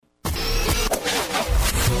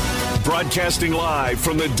Broadcasting live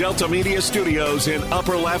from the Delta Media Studios in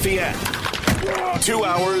Upper Lafayette. 2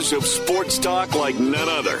 hours of sports talk like none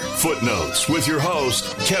other. Footnotes with your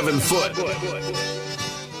host, Kevin Foote.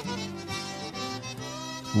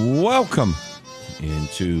 Welcome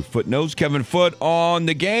into Footnotes. Kevin Foote on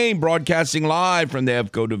the game, broadcasting live from the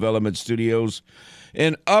EFCO Development Studios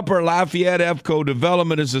in Upper Lafayette. EFCO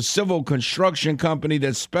Development is a civil construction company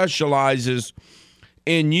that specializes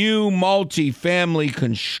in new multifamily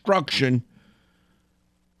construction.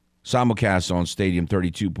 Simulcast on Stadium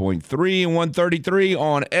 32.3 and 133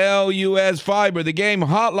 on LUS Fiber. The game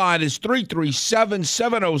hotline is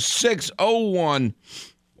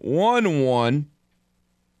 337-706-0111.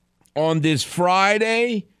 On this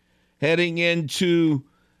Friday, heading into,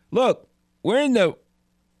 look, we're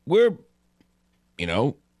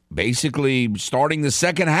basically starting the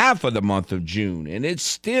second half of the month of June, and it's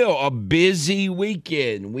still a busy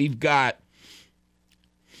weekend. We've got,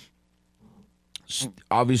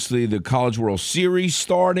 obviously, the College World Series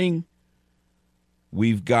starting.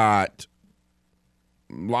 We've got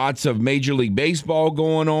lots of Major League Baseball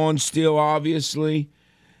going on still, obviously.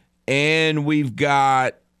 And we've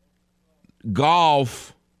got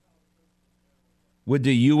golf with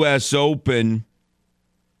the U.S. Open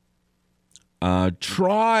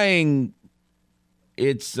trying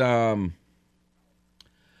its, I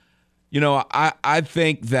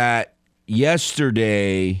think that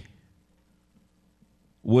yesterday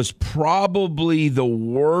was probably the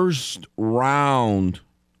worst round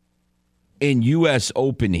in U.S.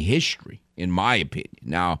 Open history, in my opinion.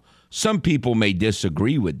 Now, some people may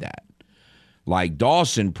disagree with that. Like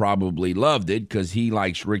Dawson probably loved it because he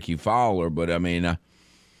likes Ricky Fowler. But, I mean,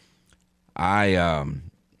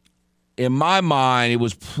 in my mind, it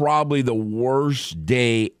was probably the worst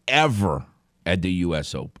day ever at the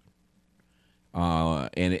U.S. Open.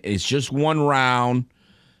 And it's just one round.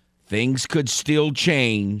 Things could still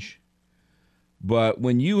change. But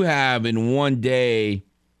when you have in one day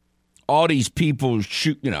all these people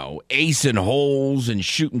shoot, acing holes and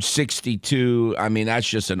shooting 62, I mean, that's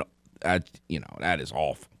just that is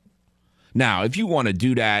awful. Now, if you want to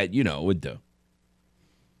do that, with the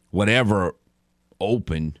whatever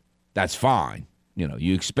Open, that's fine.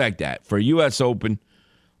 You expect that. For U.S. Open,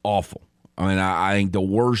 awful. I mean, I think the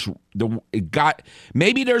worst.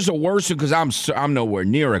 Maybe there's a worse one because I'm nowhere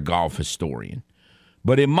near a golf historian,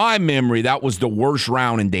 but in my memory, that was the worst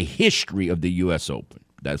round in the history of the U.S. Open,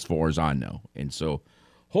 as far as I know. And so,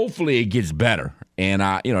 hopefully, it gets better. And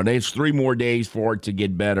there's 3 more days for it to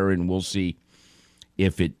get better, and we'll see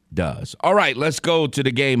if it does. All right, let's go to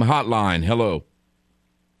the game hotline. Hello.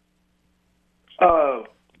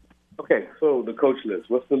 Okay, so the coach list.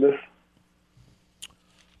 What's the list?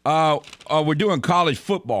 We're doing college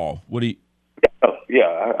football. What do you?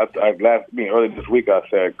 Earlier this week I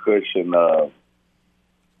said Coach and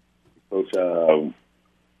Coach.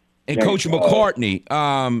 And Coach McCartney.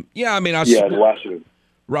 Washington.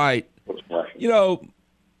 Right. Coach Washington.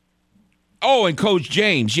 And Coach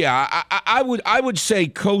James. Yeah, I would say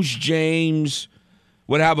Coach James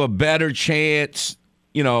would have a better chance.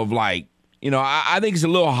 I think he's a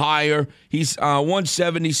little higher. He's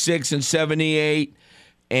 176 and 78.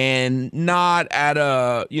 And not at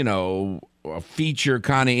a feature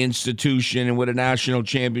kind of institution and with a national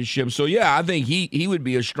championship. So, yeah, I think he would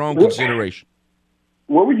be a strong consideration.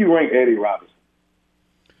 Where would you rank Eddie Robinson?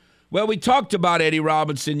 Well, we talked about Eddie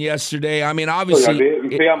Robinson yesterday. I mean, obviously.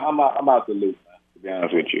 I'm out the loop, man, to be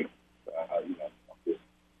honest with you. I've just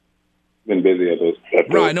been busy at those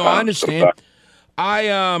right, no, times. I understand.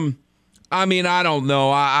 I don't know.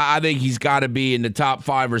 I think he's got to be in the top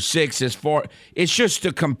 5 or 6 as far. It's just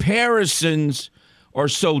the comparisons are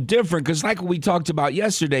so different because, like we talked about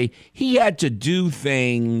yesterday, he had to do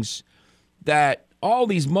things that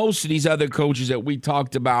most of these other coaches that we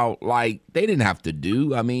talked about, like, they didn't have to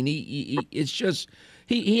do. I mean, it's just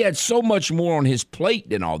he had so much more on his plate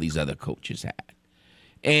than all these other coaches had,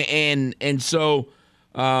 and so.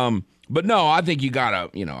 But no, I think you gotta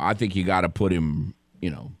put him,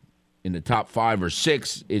 in the top 5 or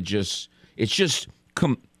 6. It's just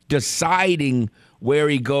deciding where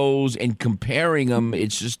he goes and comparing them.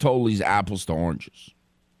 It's just totally apples to oranges.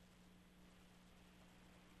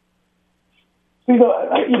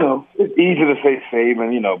 It's easy to say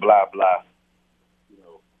Saban, blah blah.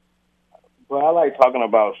 But I like talking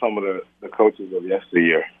about some of the coaches of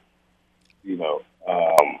yesteryear.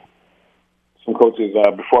 Some coaches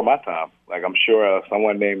before my time. Like I'm sure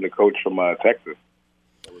someone named the coach from Texas.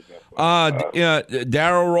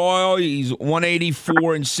 Darryl Royal, he's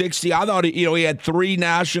 184 and 60. I thought he had 3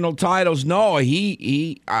 national titles. No,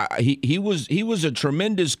 he was a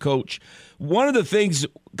tremendous coach. One of the things,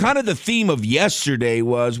 kind of the theme of yesterday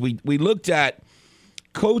was we looked at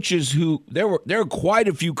coaches who there were quite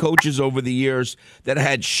a few coaches over the years that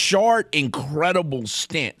had short, incredible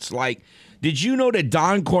stints. Like, did you know that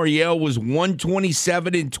Don Coryell was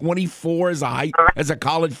 127-24 as a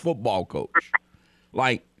college football coach?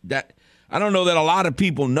 Like that. I don't know that a lot of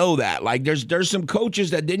people know that. Like, there's some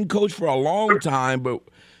coaches that didn't coach for a long time, but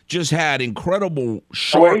just had incredible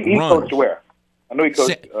short he runs. Coached where? I know he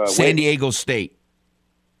coached San Diego State.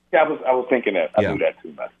 Yeah, I was thinking that. I knew that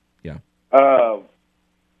too, man. Yeah. Wow.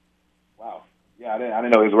 Yeah, I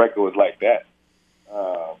didn't know his record was like that.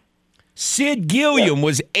 Sid Gilliam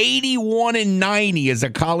was 81-90 as a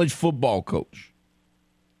college football coach.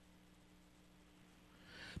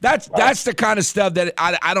 That's the kind of stuff that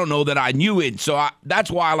I don't know that I knew it. So that's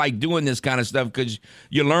why I like doing this kind of stuff, because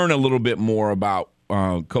you learn a little bit more about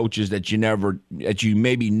coaches that you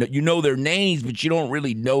maybe know their names, but you don't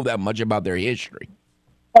really know that much about their history.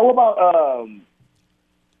 What about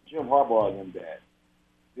Jim Harbaugh and dad?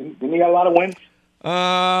 Didn't he have a lot of wins?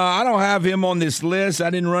 I don't have him on this list. I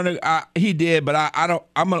didn't run it. He did, but I don't.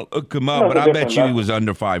 I'm gonna look him up. But I bet you he was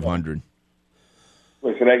under 500.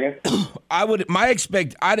 Wait, say that again? I'm going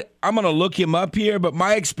to look him up here, but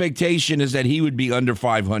my expectation is that he would be under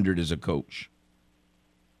 500 as a coach.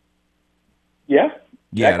 Yeah?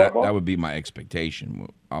 Yeah, that would be my expectation.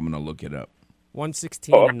 I'm going to look it up.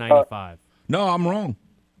 116-95. No, I'm wrong.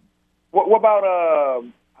 What about our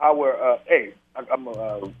I'm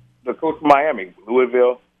the coach of Miami,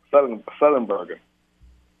 Louisville, Southernberger?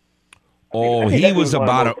 Oh, he was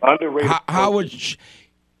about a underrated. How would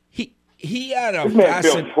he had a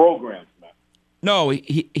built programs, man. No,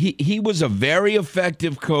 he was a very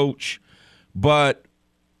effective coach, but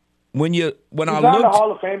when I looked, in the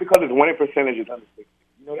Hall of Fame because his winning percentage is under 60.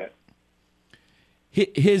 You know that?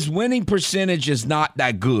 His winning percentage is not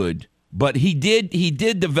that good, but he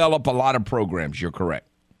did develop a lot of programs. You're correct.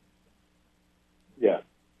 Yeah.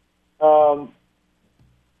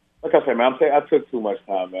 Like I said, man, I took too much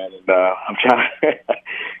time, man, and I'm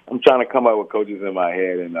trying to come up with coaches in my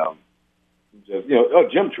head, and just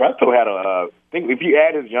Jim Tressel had I think if you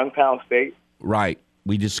add his Youngstown State, right.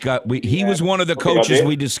 We discussed. He was one of the coaches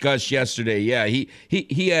we discussed yesterday. Yeah, he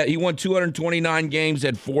won 229 games,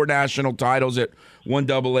 had 4 national titles at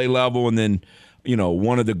 1AA level, and then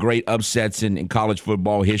one of the great upsets in college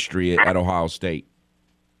football history at Ohio State.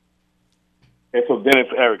 And so Dennis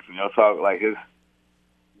Erickson, talk like his.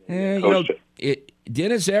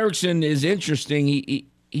 Dennis Erickson is interesting. He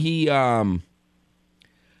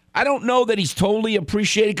I don't know that he's totally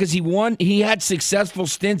appreciated because he had successful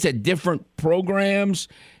stints at different programs,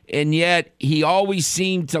 and yet he always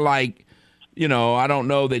seemed to I don't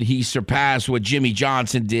know that he surpassed what Jimmy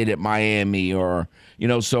Johnson did at Miami so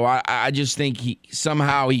I just think he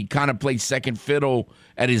kind of played second fiddle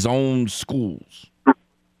at his own schools.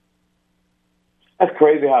 That's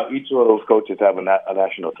crazy how each of those coaches have a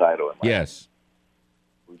national title. Yes,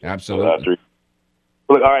 absolutely.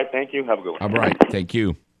 All right, thank you. Have a good one. All right, thank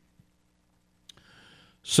you.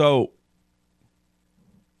 So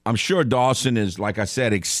I'm sure Dawson is, like I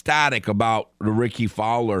said, ecstatic about the Ricky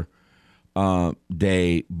Fowler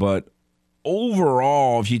day. But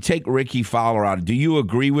overall, if you take Ricky Fowler out, do you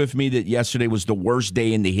agree with me that yesterday was the worst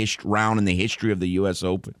day in the round in the history of the U.S.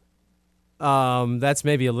 Open? That's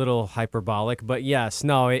maybe a little hyperbolic, but yes,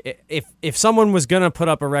 no. If someone was gonna put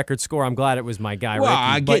up a record score, I'm glad it was my guy. Well, Ricky.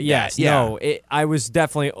 I get but yes, that. Yeah. no. I was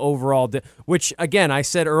definitely overall. Which again, I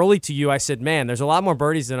said early to you. I said, man, there's a lot more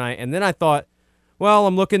birdies than and then I thought, well,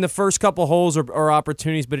 I'm looking the first couple holes or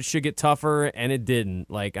opportunities, but it should get tougher, and it didn't.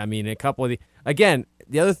 A couple of the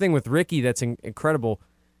other thing with Ricky that's incredible.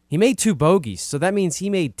 He made 2 bogeys, so that means he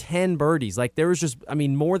made 10 birdies. There was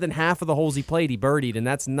more than half of the holes he played, he birdied, and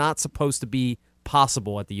that's not supposed to be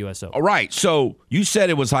possible at the U.S. Open. All right, so you said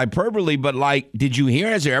it was hyperbole, but did you hear?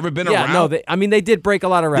 Has there ever been a round? No, they did break a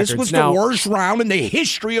lot of records. This was the worst round in the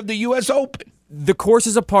history of the U.S. Open. The course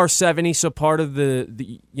is a par 70, so part of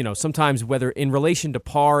the sometimes whether in relation to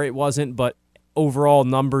par it wasn't, but overall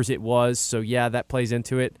numbers it was. So yeah, that plays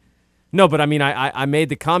into it. No, but I made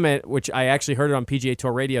the comment, which I actually heard it on PGA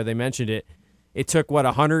Tour Radio. They mentioned it. It took,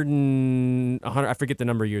 100, I forget the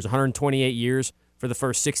number of years, 128 years for the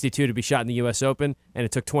first 62 to be shot in the U.S. Open, and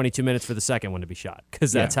it took 22 minutes for the second one to be shot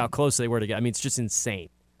because that's how close they were to get. It's just insane.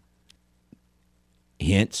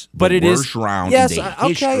 Hence, but it worst is round yes, in the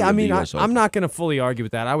history of the US Open. I'm not going to fully argue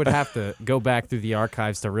with that. I would have to go back through the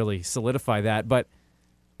archives to really solidify that, but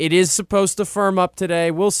it is supposed to firm up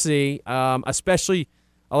today. We'll see, especially –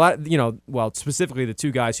 a lot, specifically the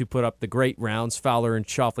 2 guys who put up the great rounds, Fowler and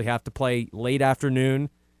Schauffele, have to play late afternoon,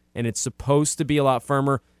 and it's supposed to be a lot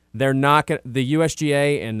firmer. they're not going. The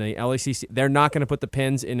USGA and the LACC, they're not going to put the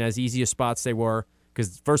pins in as easy a spots they were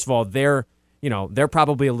because first of all, they're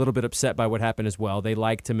probably a little bit upset by what happened as well. They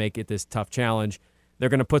like to make it this tough challenge. They're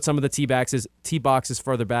going to put some of the tee boxes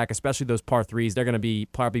further back, especially those par threes. They're going to be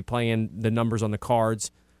probably playing the numbers on the cards.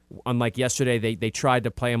 Unlike yesterday, they tried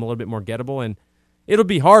to play them a little bit more gettable, and it'll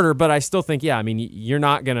be harder. But I still think, you're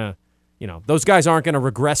not going to. Those guys aren't going to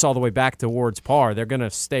regress all the way back towards par. They're going to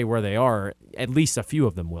stay where they are. At least a few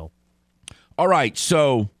of them will. All right,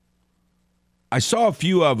 so I saw a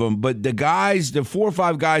few of them, but the 4 or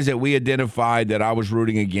 5 guys that we identified that I was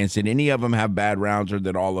rooting against, did any of them have bad rounds or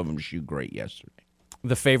did all of them shoot great yesterday?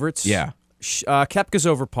 The favorites? Yeah. Koepka's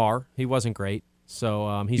over par. He wasn't great.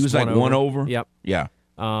 So he was like one over? Yep. Yeah.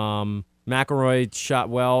 McIlroy shot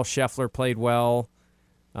well. Scheffler played well.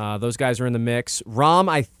 Those guys are in the mix. Rahm,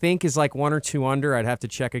 I think, is like 1 or 2 under. I'd have to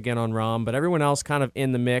check again on Rahm. But everyone else kind of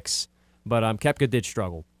in the mix. But Koepka did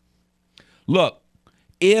struggle. Look,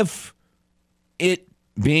 if it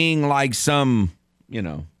being like some,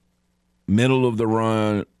 middle of the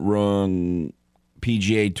run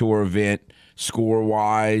PGA Tour event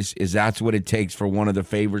score-wise, that's what it takes for one of the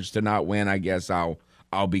favorites to not win, I guess I'll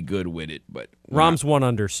be good with it. But Rahm's 1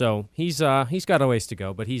 under, so he's got a ways to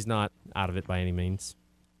go, but he's not out of it by any means.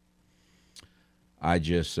 I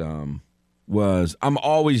just I'm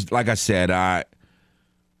always, like I said, a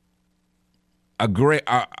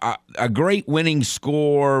great winning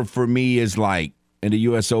score for me is like in the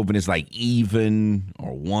U.S. Open is like even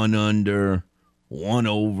or 1 under, 1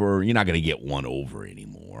 over. You're not going to get 1 over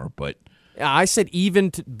anymore, but I said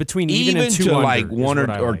between even and 2 to under like 1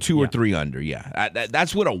 or 2 or yeah. 3 under. Yeah,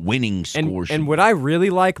 that's what a winning score should And what I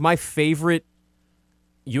really like, my favorite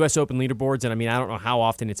U.S. Open leaderboards, and I don't know how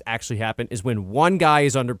often it's actually happened, is when one guy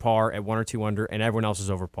is under par at 1 or 2 under and everyone else is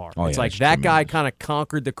over par. Oh, it's yeah, like it's that tremendous. guy kind of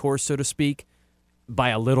conquered the course, so to speak, by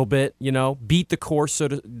a little bit, beat the course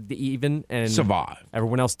even, and survive.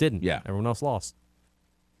 Everyone else didn't. Yeah. Everyone else lost.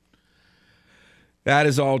 That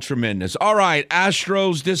is all tremendous. All right,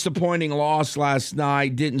 Astros disappointing loss last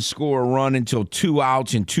night. Didn't score a run until 2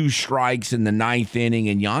 outs and 2 strikes in the 9th inning.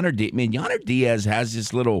 And Yonder Diaz has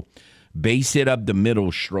this little base hit up the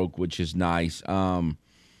middle stroke, which is nice. I'm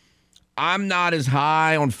not as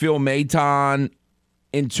high on Phil Maton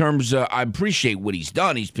in terms of I appreciate what he's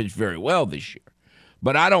done. He's pitched very well this year.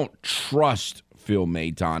 But I don't trust Phil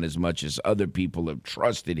Maton as much as other people have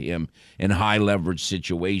trusted him in high-leverage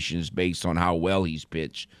situations based on how well he's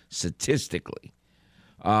pitched statistically.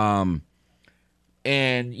 And,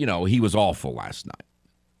 he was awful last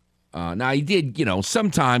night. Now, he did,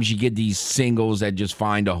 sometimes you get these singles that just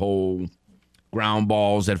find a hole, ground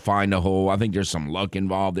balls that find a hole. I think there's some luck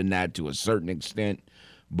involved in that to a certain extent.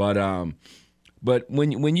 But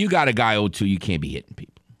when you got a guy 0-2, you can't be hitting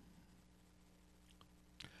people.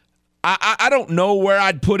 I don't know where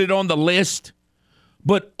I'd put it on the list,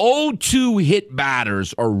 but 0-2 hit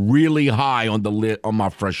batters are really high on on my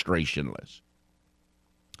frustration list.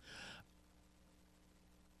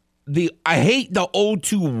 I hate the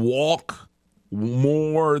 0-2 walk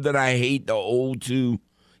more than I hate the 0-2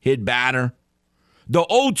 hit batter. The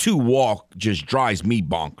 0-2 walk just drives me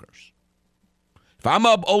bonkers. If I'm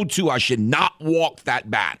up 0-2, I should not walk that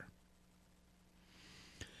batter.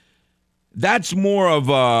 That's more of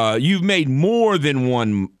you've made more than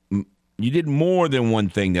one. You did more than one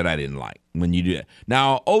thing that I didn't like when you do it.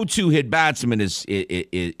 Now, 0-2 hit batsman is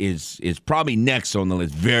probably next on the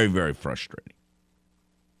list. Very, very frustrating.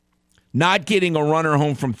 Not getting a runner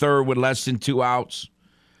home from third with less than 2 outs.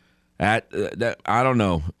 That I don't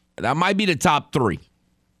know. That might be the top 3.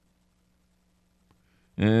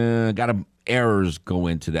 Errors go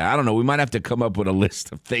into that. I don't know. We might have to come up with a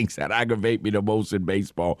list of things that aggravate me the most in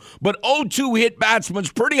baseball. But 0-2 hit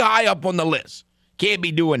batsman's pretty high up on the list. Can't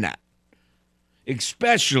be doing that,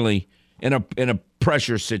 especially in a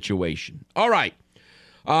pressure situation. All right.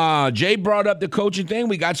 Jay brought up the coaching thing.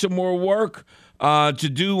 We got some more work to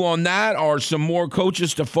do on that, or some more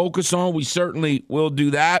coaches to focus on. We certainly will do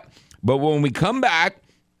that. But when we come back,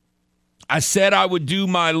 I said I would do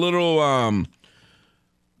my little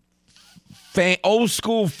old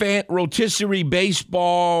school rotisserie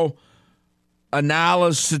baseball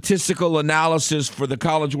statistical analysis for the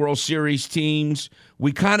College World Series teams.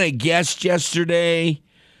 We kind of guessed yesterday.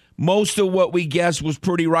 Most of what we guessed was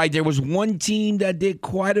pretty right. There was one team that did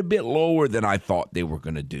quite a bit lower than I thought they were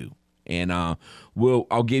going to do. And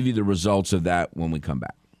I'll give you the results of that when we come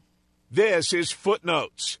back. This is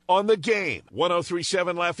Footnotes on the Game.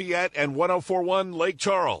 103.7 Lafayette and 104.1 Lake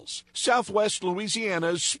Charles, Southwest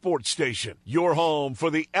Louisiana's sports station. Your home for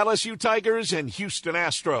the LSU Tigers and Houston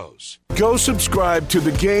Astros. Go subscribe to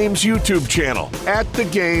the Game's YouTube channel at The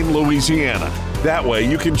Game Louisiana. That way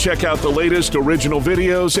you can check out the latest original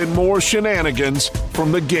videos and more shenanigans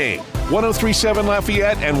from the Game. 103.7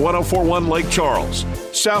 Lafayette and 104.1 Lake Charles,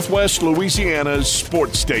 Southwest Louisiana's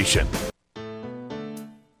sports station.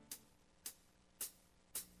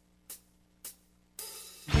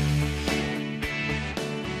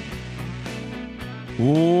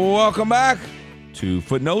 Welcome back to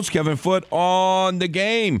Footnotes. Kevin Foote on the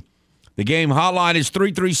Game. The Game hotline is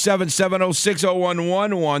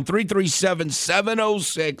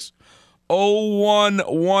 337-706-0111,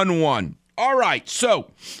 337-706-0111. All right, so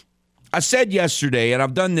I said yesterday, and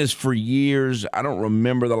I've done this for years. I don't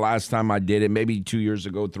remember the last time I did it, maybe 2 years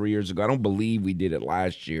ago, 3 years ago. I don't believe we did it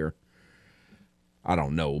last year. I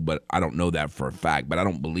don't know, but I don't know that for a fact, but I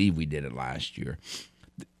don't believe we did it last year.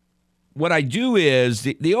 What I do is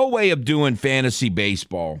the old way of doing fantasy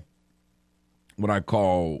baseball, what I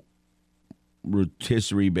call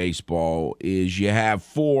rotisserie baseball, is you have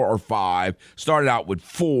 4 or 5. Started out with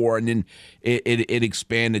 4, and then it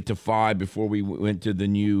expanded to 5 before we went to the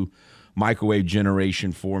new microwave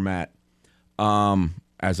generation format,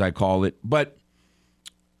 as I call it. But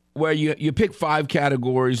where you pick 5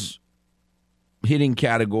 categories, hitting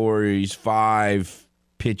categories, 5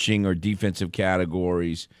 pitching or defensive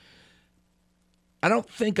categories. I don't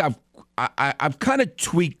think I've kind of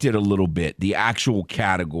tweaked it a little bit, the actual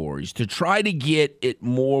categories, to try to get it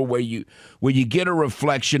more where you get a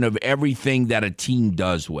reflection of everything that a team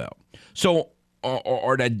does well. So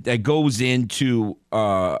or that goes into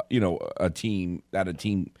a team, that a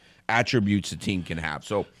team attributes a team can have.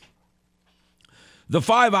 So the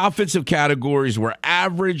 5 offensive categories were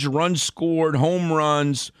average, runs scored, home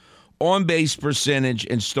runs, on-base percentage,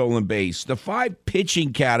 and stolen base. The 5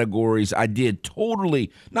 pitching categories I did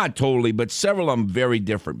not totally, but several of them very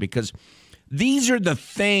different, because these are the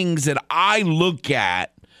things that I look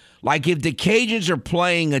at. Like if the Cajuns are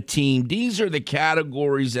playing a team, these are the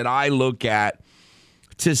categories that I look at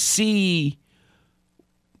to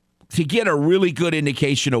get a really good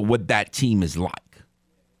indication of what that team is like,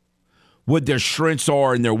 what their strengths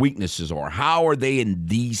are and their weaknesses are. How are they in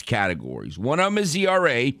these categories? One of them is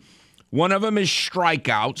ERA. One of them is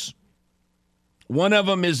strikeouts. One of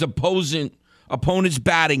them is opponent's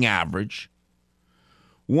batting average.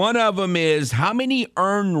 One of them is how many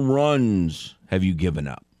earned runs have you given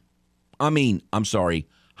up? How many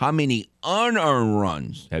unearned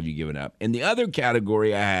runs have you given up? And the other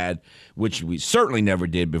category I had, which we certainly never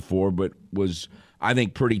did before, but was, I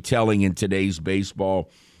think, pretty telling in today's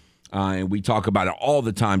baseball, and we talk about it all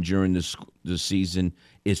the time during the season,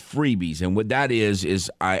 is freebies. And what that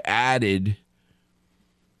is I added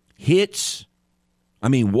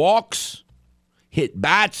walks, hit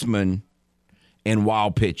batsmen, and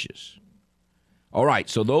wild pitches. All right,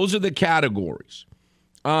 so those are the categories.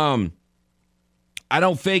 I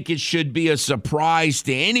don't think it should be a surprise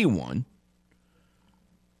to anyone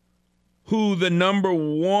who the number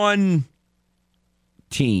 1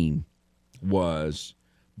 team was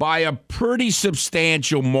by a pretty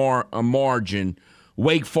substantial margin.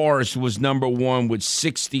 Wake Forest was number 1 with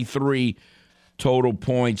 63 total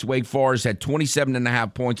points. Wake Forest had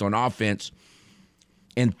 27.5 points on offense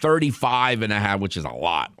and 35.5, which is a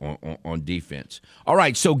lot on defense. All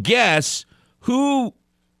right, so guess who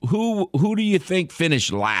do you think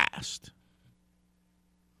finished last?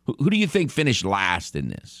 Who do you think finished last in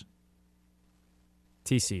this?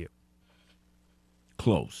 TCU.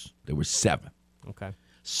 Close. There were 7. Okay.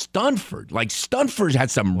 Stunford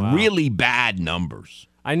had some really bad numbers.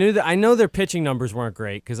 I know their pitching numbers weren't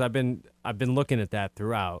great because I've been looking at that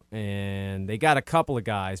throughout, and they got a couple of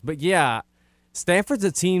guys. But yeah, Stanford's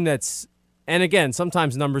a team that's, and again,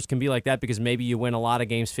 sometimes numbers can be like that because maybe you win a lot of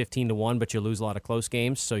games 15-1, but you lose a lot of close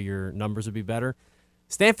games, so your numbers would be better.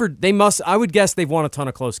 Stanford, I would guess they've won a ton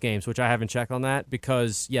of close games, which I haven't checked on that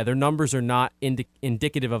because, yeah, their numbers are not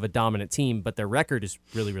indicative of a dominant team, but their record is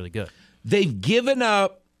really, really good. They've given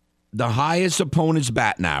up the highest opponent's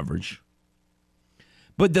batting average,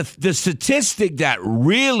 but the statistic that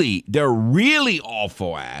they're really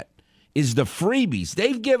awful at is the freebies.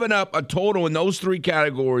 They've given up a total in those 3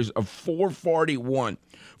 categories of 441.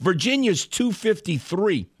 Virginia's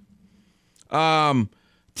 253.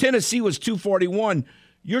 Tennessee was 241.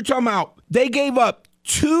 You're talking about they gave up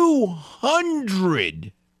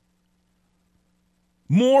 200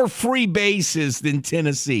 more free bases than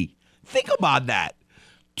Tennessee. Think about that.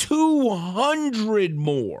 200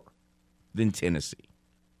 more than Tennessee.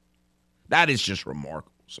 That is just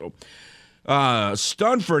remarkable. So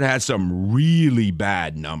Stanford had some really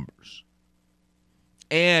bad numbers.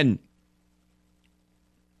 And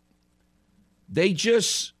they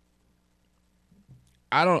just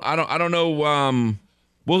I don't know.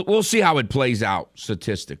 We'll see how it plays out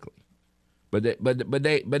statistically. But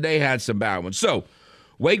they had some bad ones. So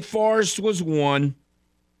Wake Forest was 1,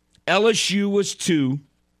 LSU was 2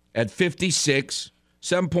 at 56,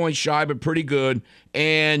 7 points shy, but pretty good.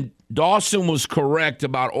 And Dawson was correct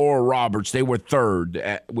about Oral Roberts. They were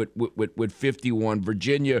third with 51.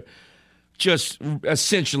 Virginia just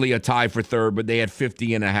essentially a tie for third, but they had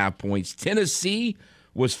 50.5 points. Tennessee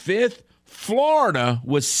was 5th. Florida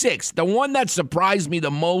was 6th. The one that surprised me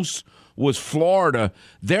the most was Florida.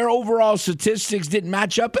 Their overall statistics didn't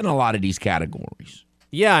match up in a lot of these categories.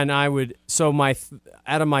 Yeah, and I would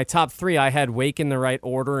out of my top 3, I had Wake in the right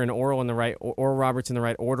order and Oral Roberts in the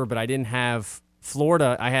right order, but I didn't have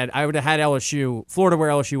Florida. I would have had LSU, Florida where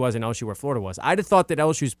LSU was, and LSU where Florida was. I'd have thought that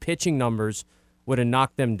LSU's pitching numbers would have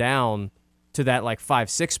knocked them down to that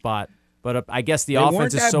 5-6 spot, but I guess the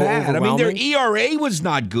offense is so bad. overwhelming. I mean, their ERA was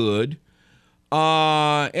not good.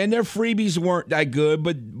 And their freebies weren't that good,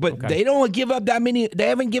 but okay. They don't give up that many. They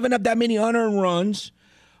haven't given up that many unearned runs.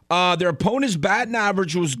 Their opponent's batting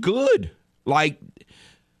average was good, and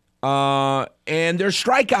their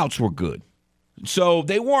strikeouts were good. So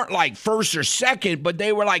they weren't first or second, but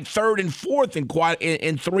they were third and fourth in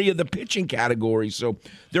 3 of the pitching categories. So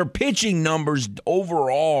their pitching numbers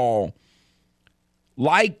overall,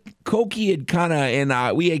 like Koki had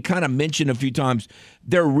we had kind of mentioned a few times,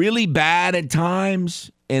 they're really bad at times,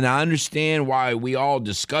 and I understand why we all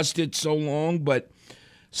discussed it so long, but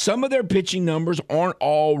some of their pitching numbers aren't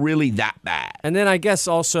all really that bad. And then I guess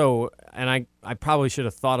also, and I probably should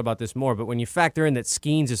have thought about this more, but when you factor in that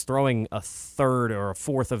Skeens is throwing a third or a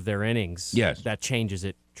fourth of their innings, yes, that changes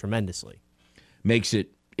it tremendously. It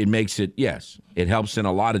makes it, yes, it helps in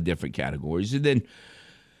a lot of different categories. And then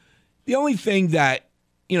the only thing that,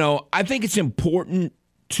 I think it's important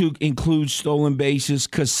to include stolen bases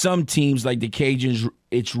because some teams like the Cajuns,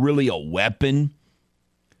 it's really a weapon.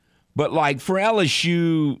 But for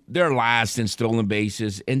LSU, they're last in stolen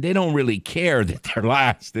bases, and they don't really care that they're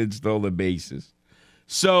last in stolen bases.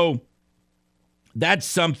 So that's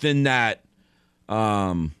something that,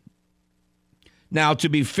 now to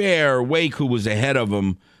be fair, Wake, who was ahead of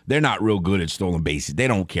them, they're not real good at stolen bases. They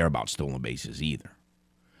don't care about stolen bases either.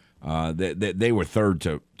 They were third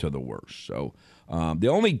to the worst. So the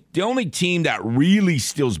only team that really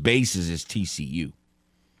steals bases is TCU.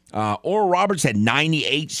 Oral Roberts had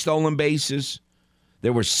 98 stolen bases. They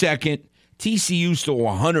were second. TCU stole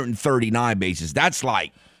 139 bases. That's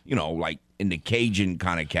in the Cajun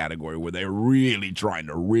kind of category where they're really trying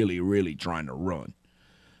to run.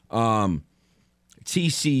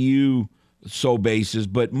 TCU stole bases,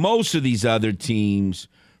 but most of these other teams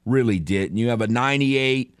really didn't. You have a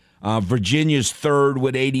 98. Virginia's third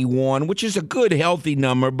with 81, which is a good, healthy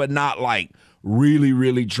number, but not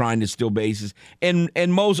really trying to steal bases. And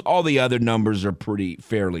all the other numbers are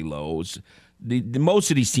fairly low.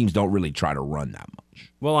 Most of these teams don't really try to run that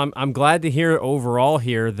much. Well, I'm glad to hear overall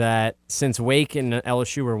here that since Wake and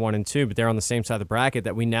LSU were 1 and 2, but they're on the same side of the bracket,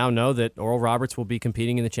 that we now know that Oral Roberts will be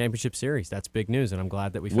competing in the championship series. That's big news, and I'm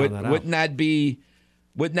glad that we found that out. Wouldn't that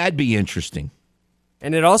be interesting?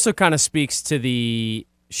 And it also kind of speaks to the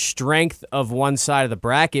strength of one side of the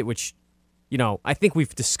bracket, which, I think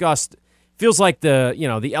we've discussed. Feels like the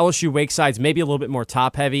LSU Wake side's maybe a little bit more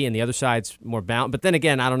top heavy and the other side's more balanced. But then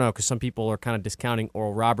again, I don't know, because some people are kind of discounting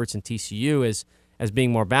Oral Roberts and TCU as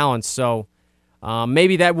being more balanced. So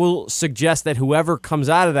maybe that will suggest that whoever comes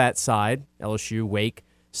out of that side, LSU, Wake,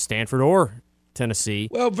 Stanford, or Tennessee,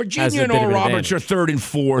 well, Virginia and Oral Roberts are third and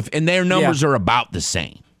fourth, and their numbers are about the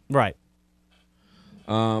same. Right.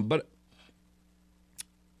 But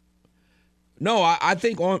no, I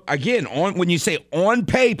think when you say on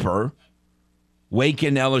paper, Wake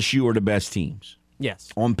and LSU are the best teams.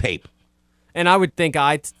 Yes. On paper. And I would think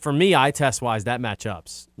eye test-wise, that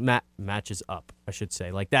matches up, I should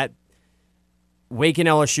say. That Wake and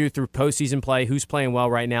LSU through postseason play, who's playing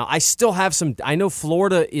well right now. I still have I know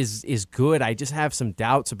Florida is good. I just have some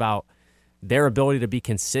doubts about their ability to be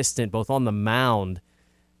consistent, both on the mound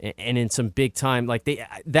and in some big time.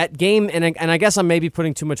 That game, and I guess I'm maybe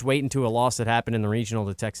putting too much weight into a loss that happened in the regional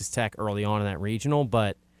to Texas Tech early on in that regional,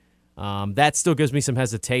 but that still gives me some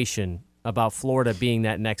hesitation about Florida being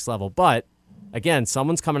that next level. But again,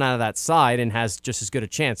 someone's coming out of that side and has just as good a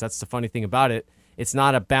chance. That's the funny thing about it. It's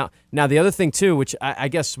not about – now, the other thing, too, which I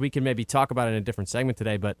guess we can maybe talk about in a different segment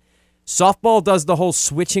today, but Softball does the whole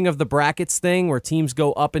switching of the brackets thing where teams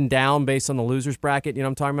go up and down based on the loser's bracket. You know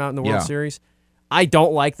what I'm talking about in the World Series? I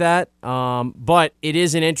don't like that, but it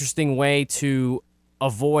is an interesting way to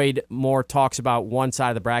avoid more talks about one side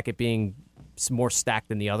of the bracket being more stacked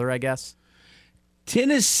than the other, I guess.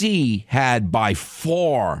 Tennessee had by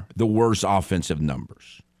far the worst offensive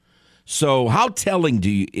numbers. So how telling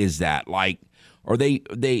is that? Like, are they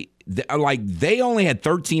only had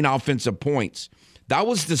 13 offensive points. That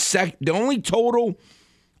was the only total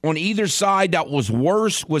on either side that was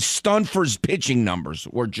worse was Stunford's pitching numbers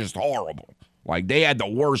were just horrible. Like, they had the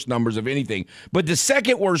worst numbers of anything. But the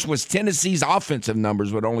second worst was Tennessee's offensive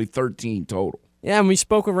numbers with only 13 total. Yeah, and we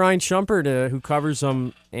spoke with Ryan Shumpert, who covers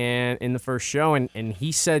them in the first show, and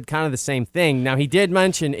he said kind of the same thing. Now, he did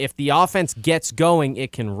mention if the offense gets going,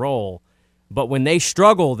 it can roll. But when they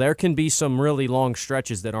struggle, there can be some really long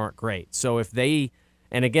stretches that aren't great. So if they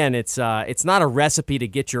 – and again, it's not a recipe to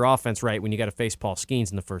get your offense right when you got to face Paul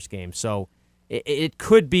Skeens in the first game. So it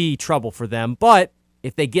could be trouble for them. But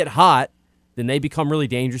if they get hot – then they become really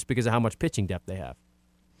dangerous because of how much pitching depth they have.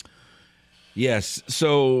 Yes.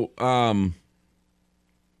 So,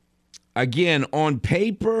 again, on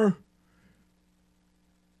paper,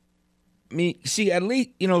 at least,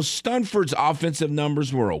 Stunford's offensive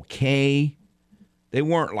numbers were okay. They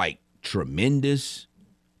weren't, like, tremendous,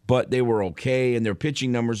 but they were okay, and their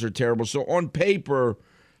pitching numbers are terrible. So, on paper,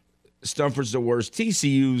 Stunford's the worst.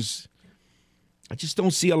 TCU's, I just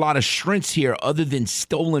don't see a lot of strengths here other than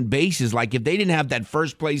stolen bases. Like, if they didn't have that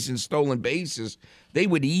first place in stolen bases, they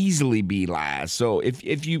would easily be last. So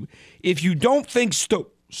if you don't think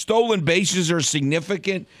stolen bases are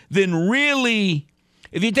significant, then really,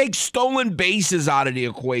 if you take stolen bases out of the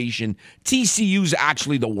equation, TCU's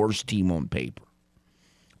actually the worst team on paper.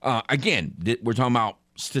 Again, we're talking about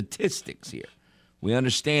statistics here. We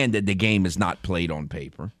understand that the game is not played on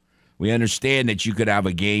paper. We understand that you could have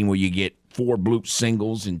a game where you get 4 bloop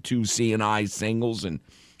singles and 2 CNI singles and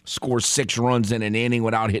score 6 runs in an inning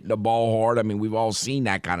without hitting the ball hard. I mean, we've all seen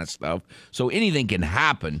that kind of stuff. So anything can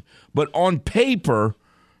happen. But on paper,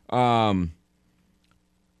 unless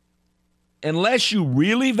you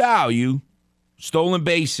really value stolen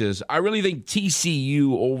bases, I really think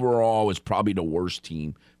TCU overall is probably the worst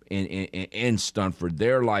team in Stunford.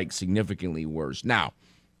 They're, like, significantly worse. Now,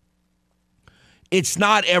 it's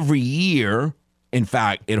not every year. In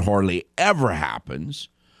fact, it hardly ever happens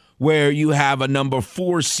where you have a number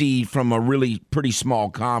 4 seed from a really pretty small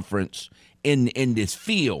conference in this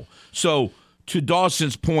field. So, to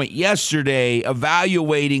Dawson's point yesterday,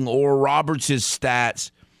 evaluating Oral Roberts'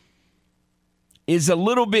 stats is a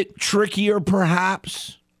little bit trickier,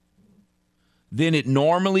 perhaps, than it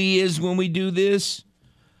normally is when we do this.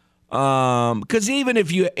 Because even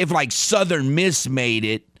if like Southern Miss made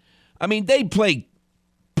it, I mean, they play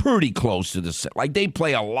pretty close to the, like, they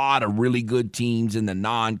play a lot of really good teams in the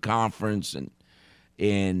non-conference, and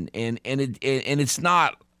it's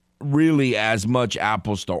not really as much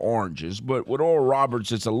apples to oranges. But with Oral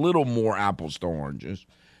Roberts, it's a little more apples to oranges,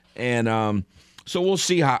 and so we'll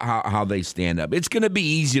see how they stand up. It's going to be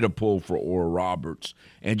easy to pull for Oral Roberts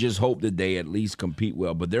and just hope that they at least compete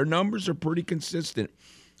well. But their numbers are pretty consistent,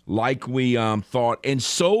 like we thought, and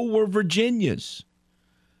so were Virginia's.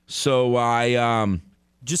 So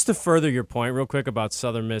just to further your point real quick about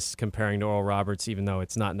Southern Miss comparing to Oral Roberts, even though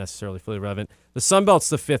it's not necessarily fully relevant, the Sun Belt's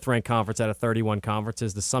the 5th-ranked conference out of 31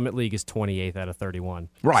 conferences. The Summit League is 28th out of 31.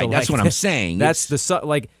 Right, so, that's what I'm saying.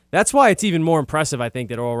 That's why it's even more impressive, I think,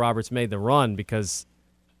 that Oral Roberts made the run, because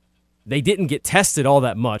they didn't get tested all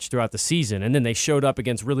that much throughout the season, and then they showed up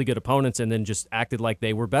against really good opponents and then just acted like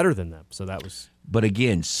they were better than them. So that was. But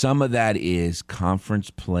again, some of that is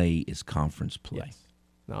conference play is conference play. Yes.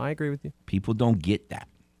 No, I agree with you. People don't get that.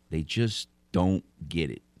 They just don't get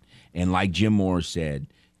it. And like Jim Moore said,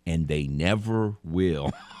 and they never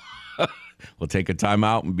will. We'll take a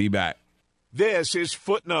timeout and be back. This is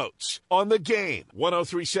Footnotes on the Game.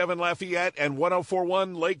 103.7 Lafayette and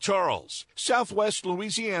 104.1 Lake Charles, Southwest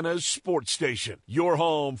Louisiana's sports station. Your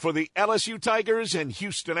home for the LSU Tigers and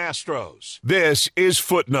Houston Astros. This is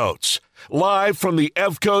Footnotes, live from the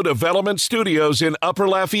Evco Development Studios in Upper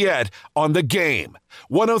Lafayette on the Game.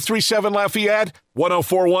 103.7 Lafayette,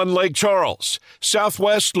 104.1 Lake Charles,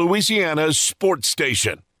 Southwest Louisiana's sports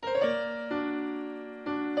station.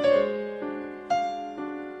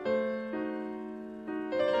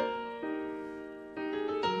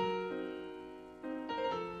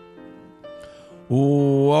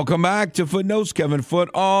 Welcome back to Footnotes. Kevin Foote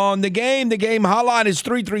on the Game. The Game hotline is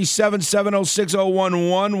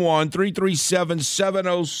 337-706-0111.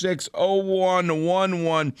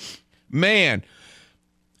 337-706-0111. Man,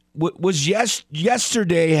 was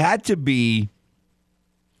yesterday had to be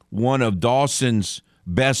one of Dawson's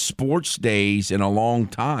best sports days in a long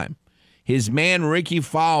time. His man Ricky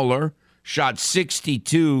Fowler shot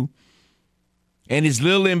 62, and his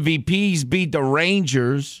little MVPs beat the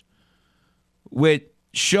Rangers with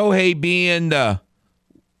Shohei being the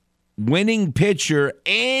winning pitcher,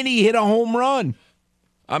 and he hit a home run.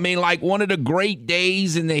 I mean, like one of the great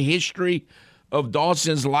days in the history of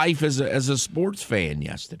Dawson's life as a sports fan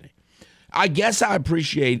yesterday. I guess I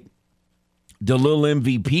appreciate the little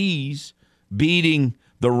MVPs beating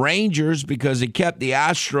the Rangers because it kept the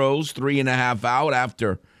Astros 3.5 out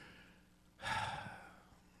after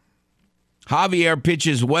Javier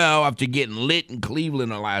pitches well after getting lit in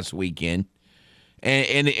Cleveland the last weekend.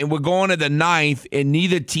 And we're going to the ninth, and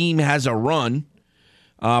neither team has a run.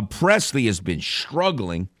 Presley has been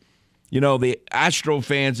struggling. You know, the Astro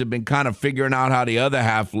fans have been kind of figuring out how the other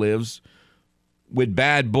half lives with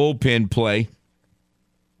bad bullpen play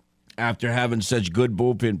after having such good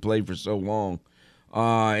bullpen play for so long.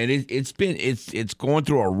 And it's going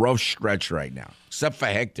through a rough stretch right now, except for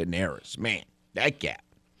Hector Neris. Man, that guy.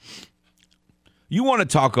 You want to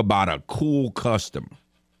talk about a cool customer.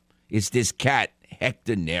 It's this cat,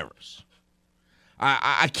 Hector Neris.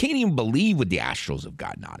 I can't even believe what the Astros have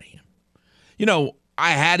gotten out of him. You know,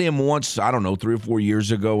 I had him once, I don't know, 3 or 4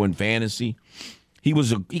 years ago in fantasy. He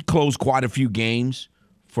closed quite a few games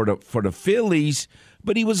for the Phillies,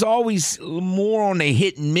 but he was always more on the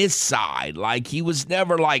hit and miss side. Like, he was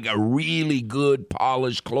never like a really good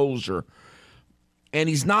polished closer. And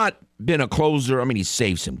he's not been a closer. I mean, he's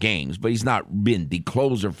saved some games, but he's not been the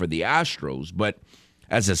closer for the Astros. But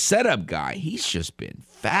as a setup guy, he's just been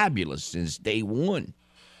fabulous since day one.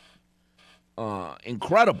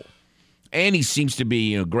 Incredible. And he seems to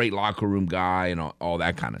be a great locker room guy and all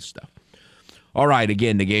that kind of stuff. All right,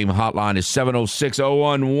 again, the game hotline is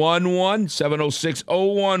 706-0111,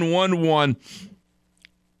 706-0111.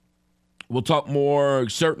 We'll talk more,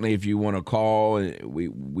 certainly, if you want to call.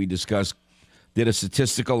 We did a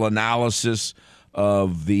statistical analysis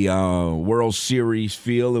of the World Series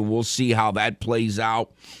field, and we'll see how that plays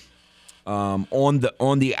out on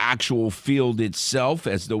the actual field itself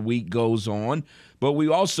as the week goes on. But we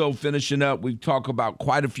also, finishing up, we talked about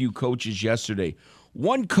quite a few coaches yesterday.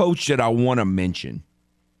 One coach that I want to mention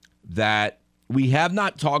that we have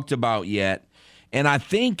not talked about yet, and I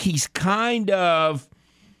think he's kind of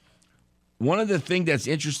one of the things that's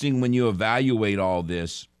interesting when you evaluate all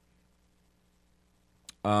this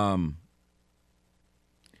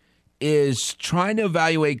is trying to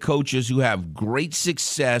evaluate coaches who have great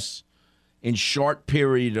success in short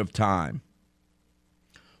period of time.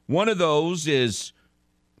 One of those is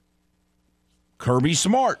Kirby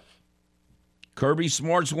Smart. Kirby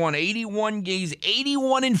Smart's won 81 games,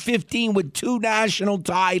 81-15 with 2 national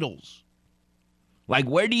titles. Like,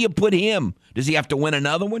 where do you put him? Does he have to win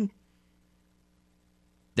another one?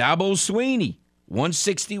 Dabo Swinney,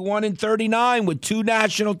 161-39 with 2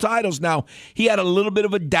 national titles. Now, he had a little bit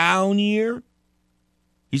of a down year.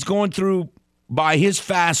 He's going through, by his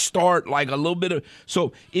fast start, like a little bit of.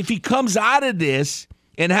 So if he comes out of this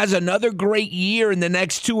and has another great year in the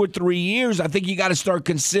next 2 or 3 years, I think you got to start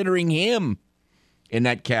considering him in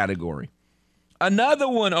that category. Another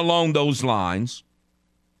one along those lines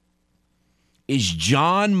is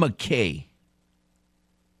John McKay.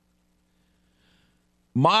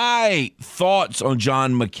 My thoughts on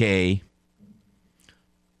John McKay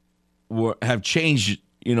have changed,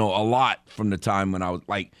 a lot from the time when I was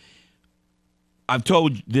like, I've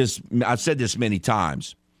said this many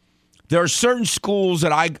times. There are certain schools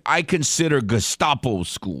that I consider Gestapo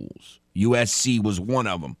schools. USC was one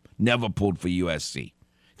of them. Never pulled for USC,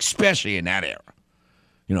 especially in that era.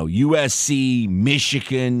 USC,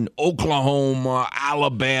 Michigan, Oklahoma,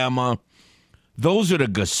 Alabama. Those are the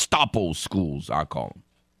Gestapo schools, I call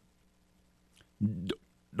them.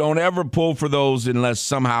 Don't ever pull for those unless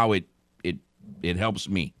somehow it helps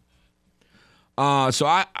me. So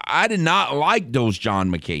I did not like those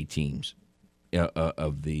John McKay teams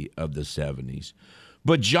of the 70s.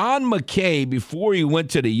 But John McKay, before he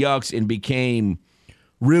went to the Yucks and became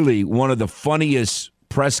really one of the funniest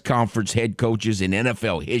press conference head coaches in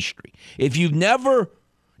NFL history. If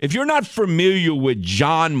you're not familiar with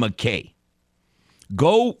John McKay,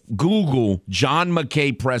 go Google John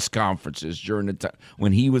McKay press conferences during the time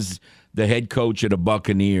when he was the head coach of the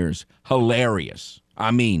Buccaneers. Hilarious.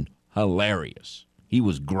 I mean, hilarious. He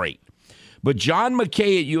was great. But John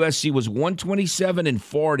McKay at USC was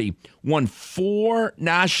 127-40, won 4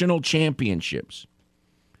 national championships.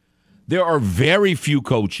 There are very few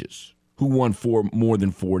coaches who won more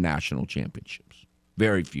than 4 national championships.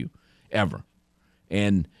 Very few, ever.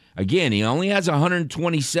 And Again, he only has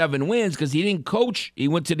 127 wins because he didn't coach. He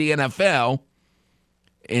went to the NFL,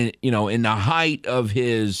 and in the height of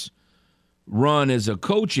his run as a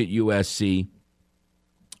coach at USC.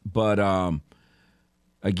 But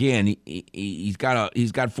again, he's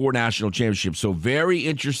got 4 national championships. So very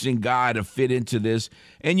interesting guy to fit into this.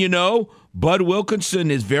 And Bud Wilkinson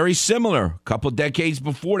is very similar. A couple decades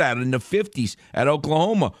before that, in the 50s at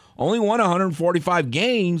Oklahoma, only won 145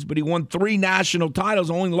 games, but he won 3 national titles,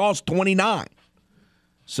 only lost 29.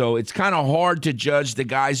 So it's kind of hard to judge the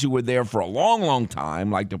guys who were there for a long, long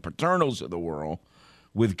time, like the Paternos of the world,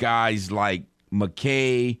 with guys like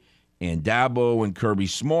McKay and Dabo and Kirby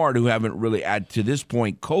Smart, who haven't really, to this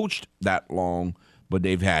point, coached that long, but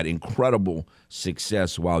they've had incredible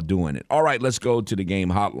success while doing it. All right, let's go to the game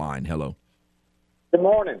hotline. Hello. Good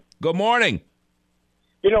morning. Good morning.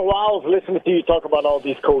 While I was listening to you talk about all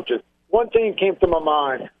these coaches, one thing came to my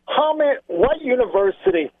mind. What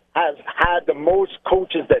university has had the most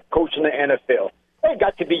coaches that coach in the NFL? It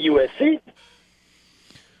got to be USC.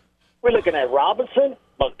 We're looking at Robinson,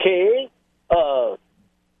 McKay, the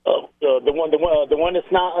one that's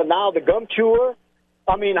now the gum chewer.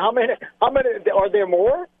 I mean, how many are there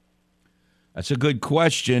more? That's a good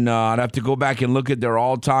question. I'd have to go back and look at their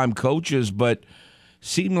all-time coaches, but it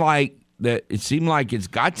seemed like it's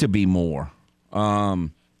got to be more.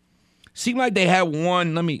 Seemed like they had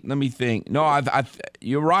one. Let me think. No,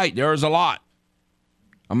 you're right. There's a lot.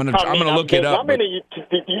 I'm gonna look it up. How many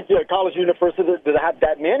college universities that have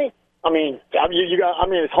that many?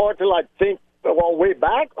 It's hard to think way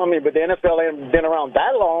back. But the NFL ain't been around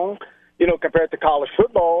that long, compared to college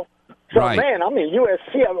football. So, right. Man,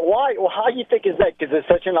 USC, why? Well, how do you think is that? Because it's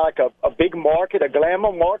such a big market, a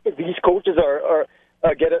glamour market. These coaches are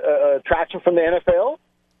get traction from the NFL?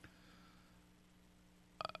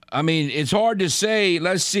 It's hard to say.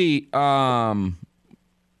 Let's see.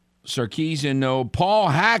 Sarkisian, no. Paul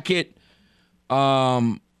Hackett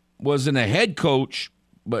wasn't a head coach,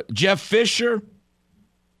 but Jeff Fisher.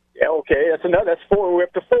 Yeah, okay. That's 4. We're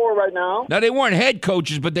up to 4 right now. No, they weren't head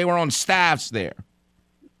coaches, but they were on staffs there.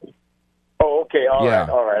 Oh, okay. All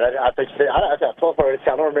right. I think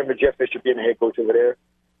I don't remember Jeff Fisher being a head coach over there.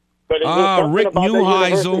 But Rick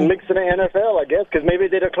Neuheisel links to the NFL, I guess, because maybe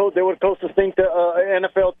they were the closest thing to an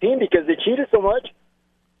NFL team because they cheated so much.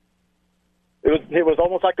 It was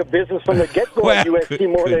almost like a business from the get-go at USC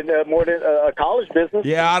more than a college business.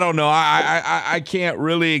 Yeah, I don't know. I can't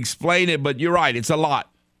really explain it, but you're right. It's a lot.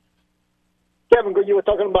 Kevin, you were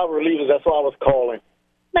talking about relievers. That's what I was calling.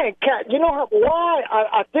 Man, Kat, why?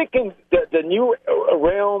 I think in the new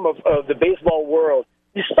realm of the baseball world,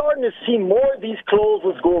 you're starting to see more of these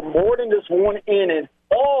closers go more than just one inning,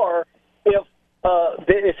 or if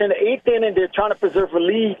it's in the 8th inning, they're trying to preserve a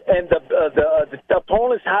lead, and the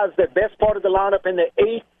opponents has the best part of the lineup in the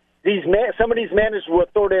 8th. Some of these managers will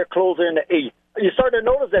throw their closer in the 8th. You're starting to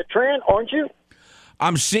notice that trend, aren't you?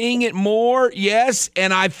 I'm seeing it more, yes,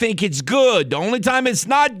 and I think it's good. The only time it's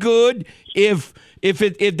not good if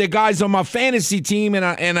the guy's on my fantasy team and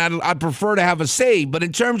I prefer to have a save. But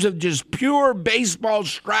in terms of just pure baseball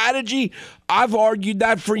strategy, I've argued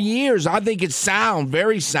that for years. I think it's sound,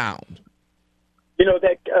 very sound.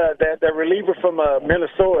 That reliever from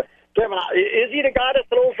Minnesota, Kevin, is he the guy that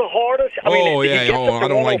throws the hardest? I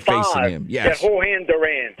don't like facing him. Yes. That Johan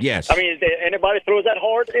Duran. Yes. Is there anybody throws that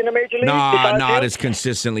hard in the major league? Not as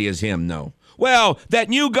consistently as him, no. Well, that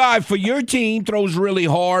new guy for your team throws really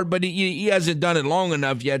hard, but he hasn't done it long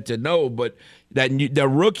enough yet to know. But the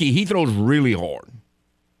rookie, he throws really hard.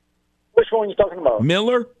 Which one are you talking about?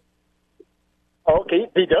 Miller? Okay,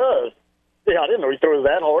 he does. Yeah, I didn't know he throws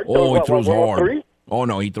that hard. He throws hard. 3? Oh,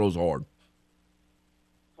 no, he throws hard.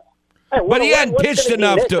 Hey, but he hadn't pitched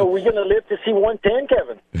enough to. Are we going to live to see 110,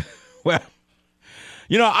 Kevin? Well,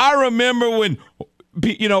 I remember when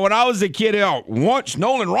I was a kid, once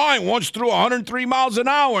Nolan Ryan once threw 103 miles an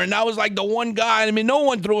hour, and that was like the one guy. No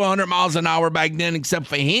one threw 100 miles an hour back then except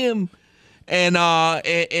for him. And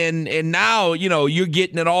now, you're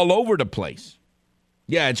getting it all over the place.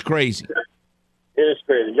 Yeah, it's crazy. It is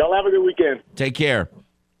crazy. Y'all have a good weekend. Take care.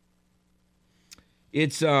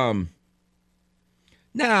 It's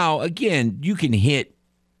now, again, you can hit,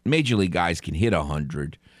 Major League guys can hit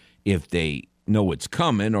 100 if they know it's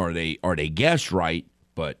coming or they guess right,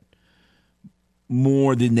 but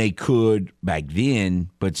more than they could back then.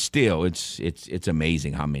 But still, it's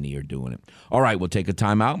amazing how many are doing it. All right, we'll take a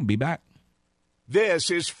timeout and be back. This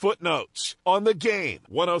is Footnotes on the Game.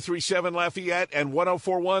 103.7 Lafayette and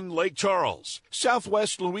 104.1 Lake Charles,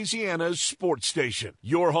 Southwest Louisiana's sports station.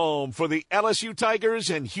 Your home for the LSU Tigers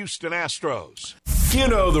and Houston Astros. You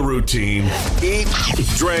know the routine. Eat,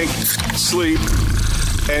 drink, sleep,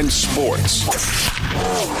 and sports.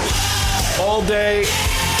 All day,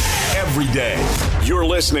 every day. You're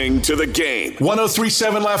listening to The Game.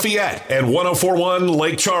 103.7 Lafayette and 104.1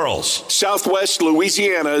 Lake Charles, Southwest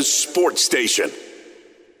Louisiana's sports station.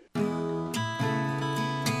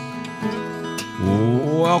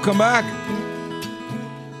 Welcome back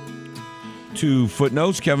to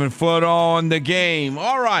Footnotes. Kevin Foote on The Game.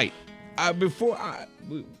 All right.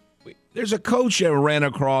 There's a coach that ran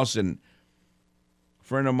across, and a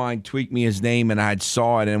friend of mine tweaked me his name, and I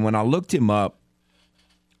saw it. And when I looked him up,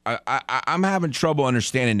 I'm having trouble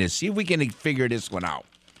understanding this. See if we can figure this one out.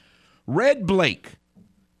 Red Blake,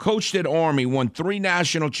 coached at Army, won 3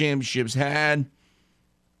 national championships, had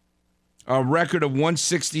a record of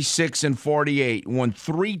 166-48, won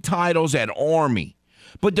 3 titles at Army.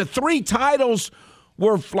 But the 3 titles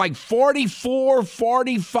were like 44,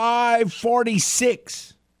 45,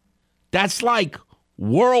 46. That's like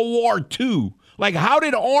World War II. Like, how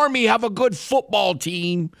did Army have a good football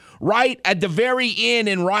team right at the very end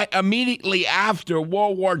and right immediately after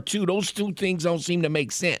World War II? Those two things don't seem to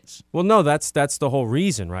make sense. Well, no, that's the whole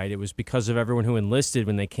reason, right? It was because of everyone who enlisted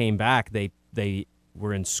when they came back. They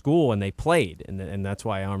were in school and they played, and that's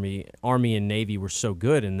why Army and Navy were so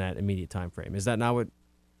good in that immediate time frame. Is that not what?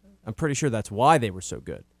 I'm pretty sure that's why they were so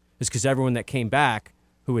good. It's because everyone that came back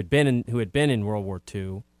who had been in World War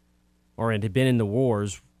II or had been in the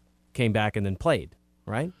wars came back and then played,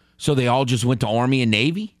 right? So they all just went to Army and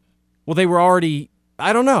Navy? Well, they were already.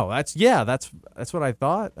 I don't know. That's what I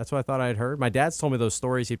thought. That's what I thought I had heard. My dad's told me those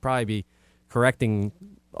stories. He'd probably be correcting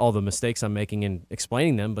all the mistakes I'm making and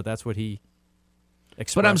explaining them, but that's what he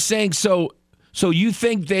expressed. But I'm saying, so you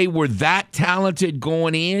think they were that talented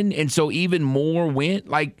going in, and so even more went?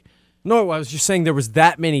 Like, no, I was just saying there was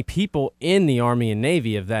that many people in the Army and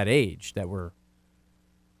Navy of that age that were.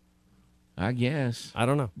 I guess. I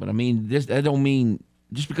don't know. But I mean, that don't mean,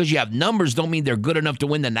 just because you have numbers don't mean they're good enough to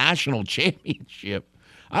win the national championship.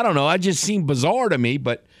 I don't know. It just seemed bizarre to me,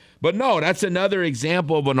 but no, that's another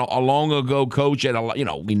example of a long ago coach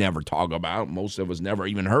that, we never talk about. Most of us never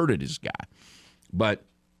even heard of this guy. But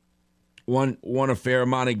won a fair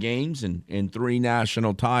amount of games and 3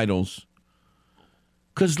 national titles.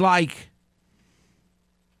 Because, I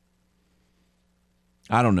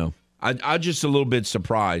don't know. I'm just a little bit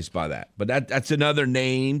surprised by that. But that's another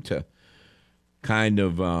name to kind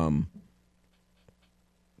of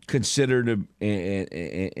consider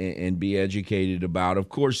and be educated about. Of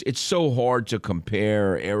course, it's so hard to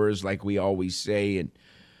compare eras like we always say. And,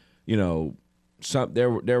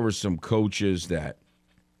 there were some coaches that,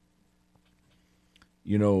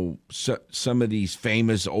 some of these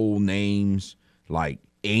famous old names like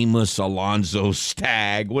Amos Alonzo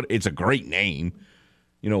Stagg. It's a great name.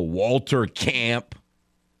 Walter Camp,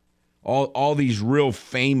 all these real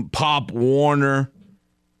Pop Warner.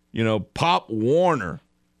 Pop Warner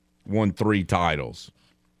won 3 titles.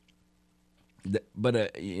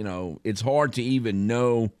 But, it's hard to even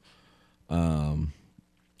know,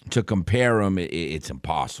 to compare them. It's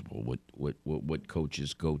impossible what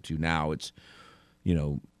coaches go to now. It's,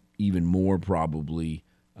 even more probably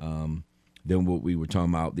than what we were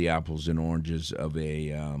talking about, the apples and oranges of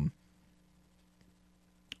an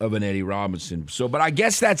Eddie Robinson. So, but I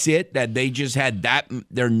guess that's it, that they just had that,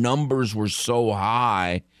 their numbers were so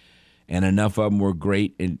high and enough of them were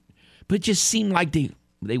great. But it just seemed like they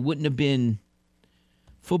wouldn't have been,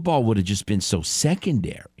 football would have just been so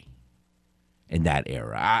secondary in that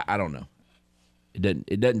era. I don't know.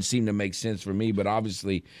 It doesn't seem to make sense for me, but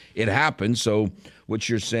obviously it happened. So what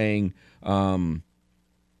you're saying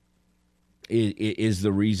is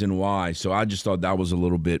the reason why. So I just thought that was a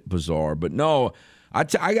little bit bizarre. But no, I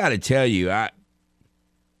got to tell you,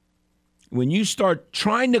 when you start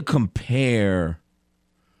trying to compare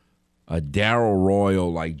a Darryl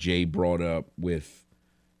Royal, like Jay brought up, with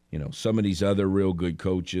some of these other real good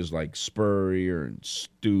coaches like Spurrier and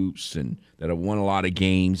Stoops, and that have won a lot of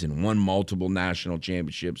games and won multiple national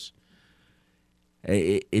championships,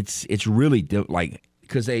 it's really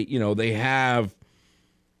because they have,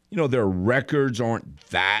 their records aren't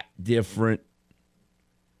that different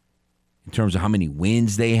in terms of how many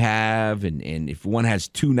wins they have, and if one has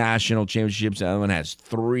 2 national championships, the other one has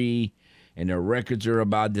 3, and their records are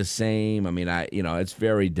about the same. I mean, it's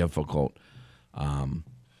very difficult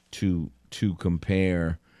to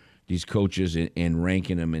compare these coaches and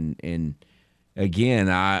ranking them. And again,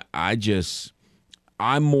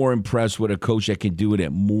 I'm more impressed with a coach that can do it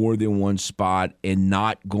at more than one spot and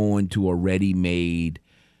not going to a ready-made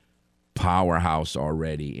powerhouse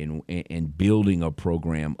already and building a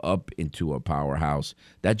program up into a powerhouse.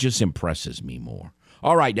 That just impresses me more.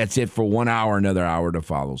 All right, that's it for 1 hour. Another hour to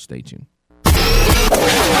follow. Stay tuned.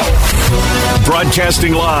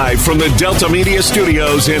 Broadcasting live from the Delta Media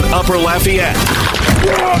Studios in Upper Lafayette.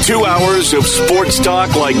 2 hours of sports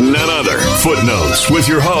talk like none other. Footnotes with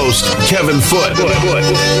your host, Kevin Foote.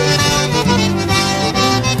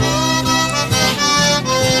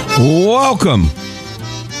 Welcome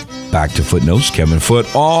back to Footnotes. Kevin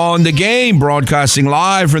Foote on the game, broadcasting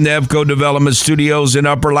live from the EFCO Development Studios in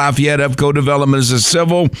Upper Lafayette. EFCO Development is a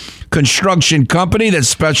civil construction company that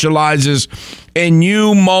specializes in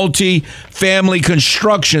new multi-family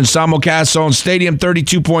construction. Simulcast on Stadium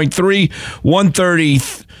 32.3,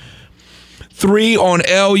 133 on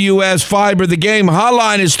LUS Fiber. The game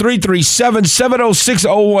hotline is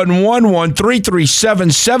 337-706-0111,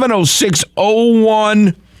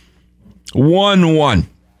 337-706-0111.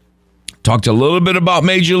 Talked a little bit about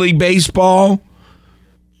Major League Baseball.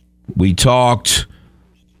 We talked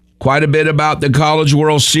quite a bit about the College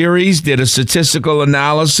World Series, did a statistical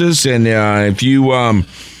analysis, and if you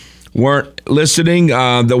weren't listening,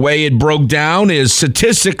 the way it broke down is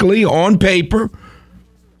statistically, on paper,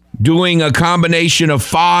 doing a combination of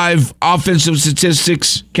 5 offensive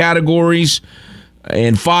statistics categories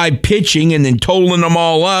and 5 pitching, and then totaling them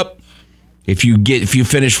all up. If you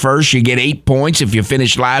finish first, you get 8 points. If you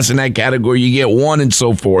finish last in that category, you get 1, and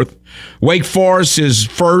so forth. Wake Forest is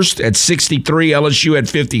first at 63, LSU at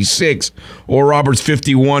 56, Oral Roberts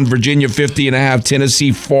 51, Virginia 50.5,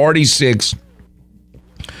 Tennessee 46.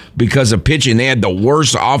 Because of pitching, they had the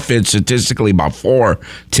worst offense statistically by 4,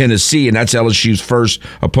 Tennessee, and that's LSU's first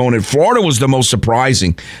opponent. Florida was the most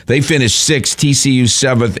surprising. They finished 6th, TCU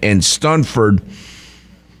 7th, and Stanford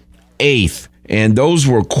 8th. And those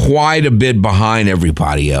were quite a bit behind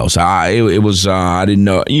everybody else. I didn't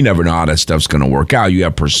know. You never know how that stuff's going to work out. You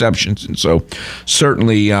have perceptions. And so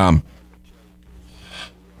certainly if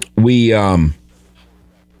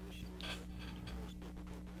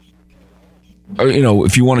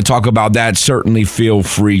you want to talk about that, certainly feel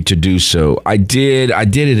free to do so. I did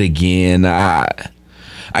it again.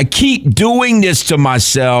 I keep doing this to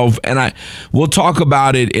myself, and we'll talk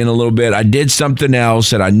about it in a little bit. I did something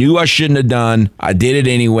else that I knew I shouldn't have done. I did it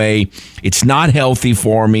anyway. It's not healthy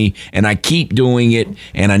for me, and I keep doing it,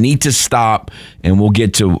 and I need to stop, and we'll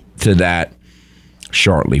get to that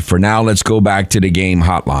shortly. For now, let's go back to the game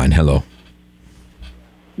hotline. Hello.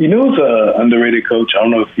 You know, it's an underrated coach. I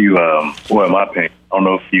don't know if you, well, in my opinion, I don't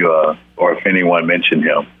know if you or if anyone mentioned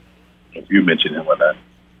him. If you mentioned him or not.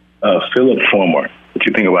 Philip Fulmer. What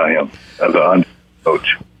you think about him as an underrated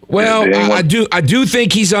coach? Well, I do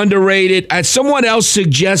think he's underrated. Someone else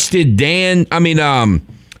suggested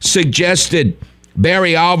suggested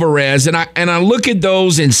Barry Alvarez, and I look at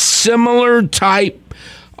those in similar type.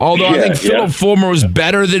 Although I think Philip Fulmer was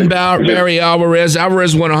better than Barry Alvarez.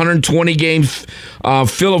 Alvarez won 120 games.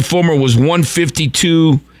 Philip Fulmer was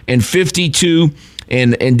 152 and 52.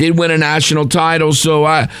 And did win a national title, so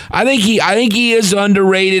I think he is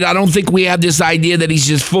underrated. I don't think we have this idea that he's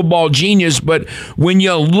just football genius, but when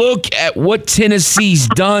you look at what Tennessee's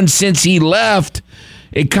done since he left,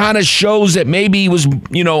 it kind of shows that maybe he was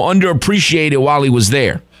underappreciated while he was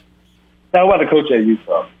there. How about the coach at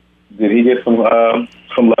Utah? Did he get some love?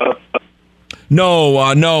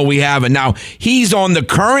 No, we haven't. Now, he's on the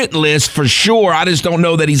current list for sure. I just don't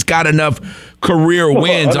know that he's got enough career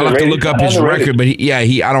wins. I'll have to look up his record, but I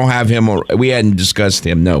don't have him. We hadn't discussed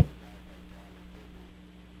him, no.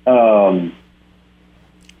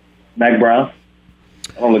 Mac Brown?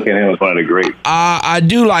 I don't look at him as one of the greats. I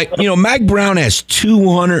do like, Mac Brown has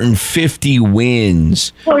 250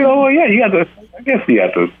 wins. Oh, yeah, I guess he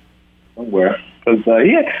got to somewhere. Because,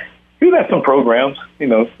 he was at some programs,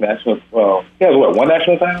 national. He has one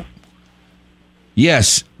national title?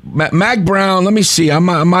 Yes. Mac Brown, let me see. I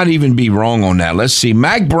might even be wrong on that. Let's see.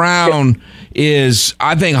 Mac Brown is,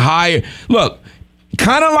 I think, higher. Look,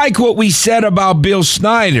 kind of like what we said about Bill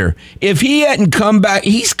Snyder. If he hadn't come back,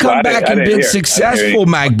 he's come back and been successful,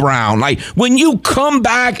 Mac Brown. Like, when you come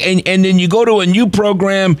back and then you go to a new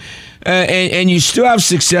program and you still have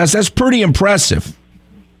success, that's pretty impressive.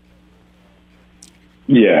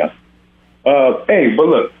 Yeah. Hey, but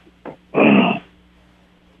look,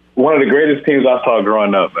 one of the greatest teams I saw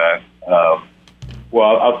growing up, man.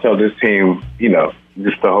 I'll tell this team,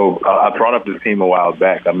 just the whole. I brought up this team a while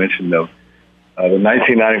back. I mentioned them. The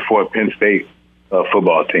 1994 Penn State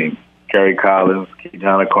football team. Kerry Collins,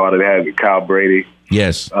 Keyshawn Carter. They had Kyle Brady.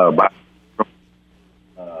 Yes.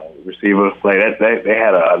 Receiver. Like that, they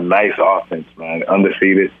had a nice offense, man.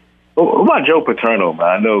 Undefeated. What about Joe Paterno, man?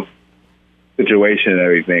 I know situation and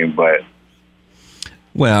everything, but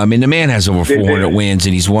Well, I mean, the man has over 400 wins,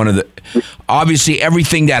 and he's one of the – obviously,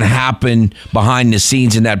 everything that happened behind the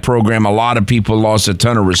scenes in that program, a lot of people lost a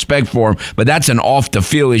ton of respect for him, but that's an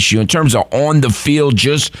off-the-field issue. In terms of on the field,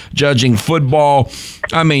 just judging football,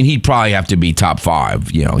 I mean, he'd probably have to be top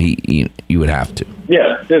 5. You know, you would have to.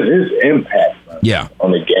 Yeah, his impact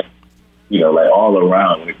on the game, you know, like all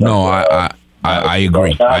around. No, I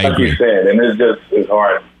agree. I agree. Like you said, and it's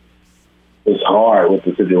hard. It's hard with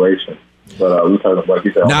the situation. But we talking about, like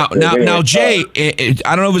you said, now, Jay,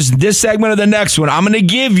 I don't know if it's this segment or the next one. I'm going to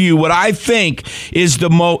give you what I think is the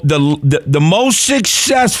most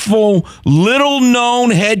successful,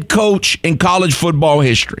 little-known head coach in college football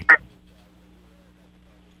history.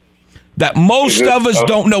 That most of us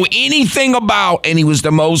don't know anything about, and he was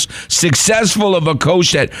the most successful of a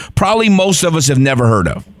coach that probably most of us have never heard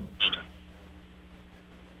of.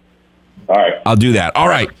 All right. I'll do that. All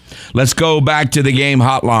right. Let's go back to the game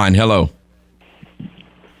hotline. Hello.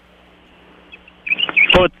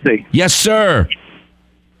 Footsie. Yes, sir.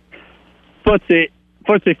 Footsie,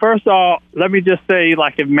 first of all, let me just say,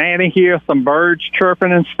 like, if Manny hears some birds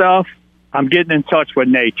chirping and stuff, I'm getting in touch with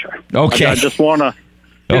nature. Okay. I just want to,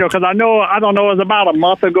 because I don't know, it was about a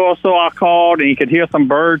month ago or so I called, and he could hear some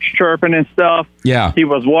birds chirping and stuff. Yeah. He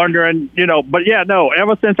was wondering, but yeah, no,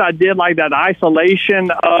 ever since I did, like, that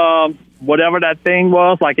isolation, whatever that thing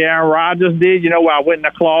was, like Aaron Rodgers did, where I went in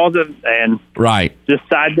the closet and just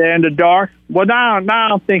sat there in the dark. Well, now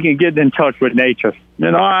I'm thinking getting in touch with nature.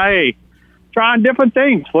 Hey, trying different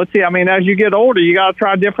things. Let's see. I mean, as you get older, you got to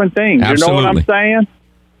try different things. Absolutely. You know what I'm saying?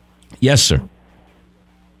 Yes, sir.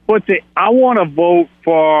 But I want to vote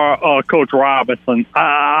for Coach Robinson.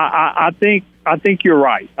 I think you're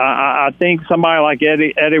right. I think somebody like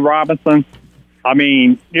Eddie Robinson, I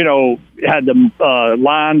mean, had to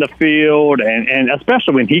line the field, and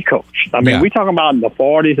especially when he coached. I mean, we talking about in the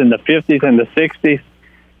 40s and the 50s and the 60s.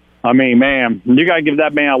 I mean, man, you got to give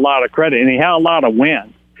that man a lot of credit, and he had a lot of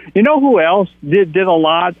wins. You know who else did a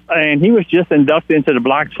lot, and he was just inducted into the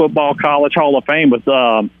Black Football College Hall of Fame,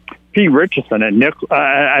 was Pete Richardson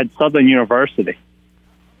at Southern University.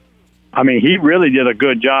 I mean, he really did a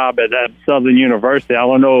good job at Southern University. I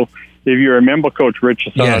don't know if you remember Coach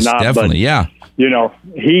Richardson or not. Yes, definitely,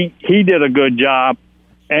 he did a good job.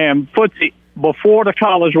 And Footsie, before the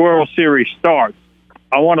College World Series starts,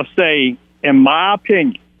 I want to say, in my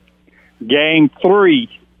opinion, Game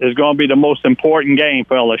 3 is going to be the most important game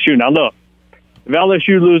for LSU. Now, look, if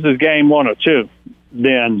LSU loses Game 1 or 2,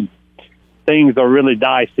 then things are really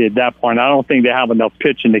dicey at that point. I don't think they have enough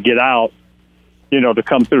pitching to get out, to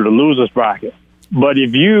come through the losers bracket. But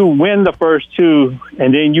if you win the first 2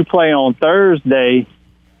 and then you play on Thursday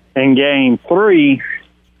in Game 3,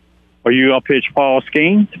 are you going to pitch Paul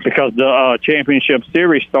Skeens? Because the championship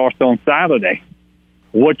series starts on Saturday.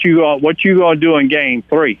 What you going to do in Game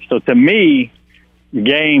 3? So to me,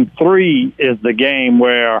 Game 3 is the game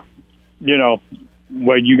where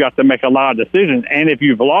you got to make a lot of decisions. And if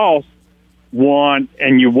you've lost one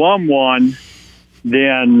and you won one,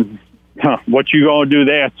 then what you going to do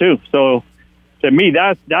there too? So to me,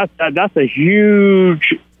 that's a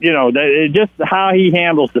huge, just how he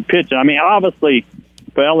handles the pitch. I mean, obviously,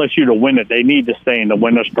 for LSU to win it, they need to stay in the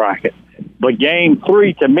winner's bracket. But Game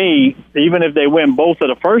 3, to me, even if they win both of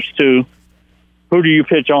the first 2, who do you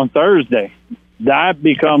pitch on Thursday? That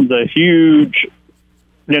becomes a huge,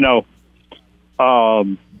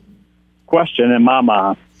 question in my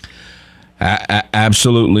mind.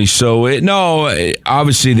 Absolutely. So,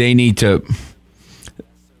 obviously they need to.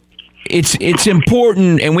 It's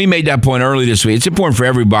important, and we made that point early this week. It's important for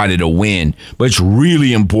everybody to win, but it's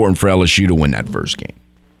really important for LSU to win that first game.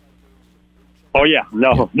 Oh, yeah.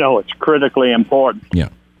 No, it's critically important. Yeah.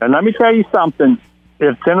 And let me tell you something.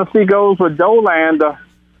 If Tennessee goes with Dolander,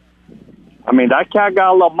 I mean, that cat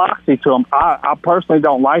got a little moxie to him. I personally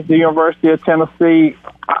don't like the University of Tennessee.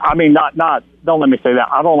 I mean, don't let me say that.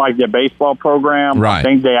 I don't like their baseball program. Right. I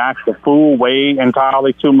think they act the fool way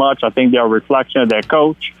entirely too much. I think they're a reflection of their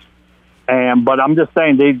coach. But I'm just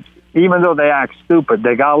saying, even though they act stupid,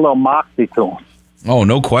 they got a little moxie to them. Oh,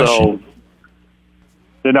 no question.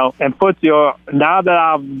 So, and Footsie, now that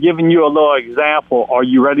I've given you a little example, are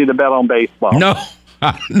you ready to bet on baseball? No.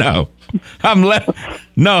 No.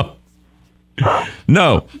 No.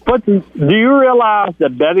 No. But do you realize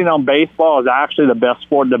that betting on baseball is actually the best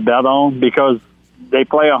sport to bet on, because they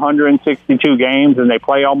play 162 games and they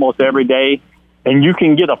play almost every day, and you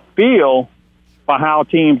can get a feel for how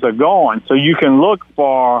teams are going. So you can look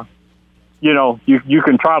for, you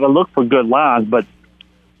can try to look for good lines, but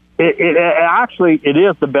it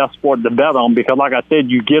is the best sport to bet on, because, like I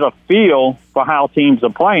said, you get a feel for how teams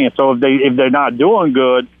are playing. So if they're not doing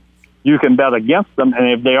good, you can bet against them.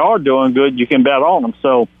 And if they are doing good, you can bet on them.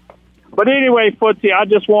 So, but anyway, Footsie, I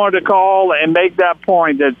just wanted to call and make that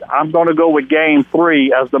point that I'm going to go with Game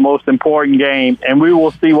 3 as the most important game, and we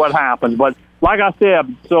will see what happens. But like I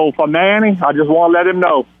said, so for Manny, I just want to let him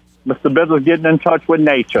know Mr. Bittler's getting in touch with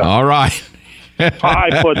nature. All right. All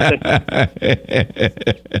right, Footsie.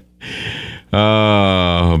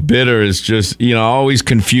 Bitter is just, I always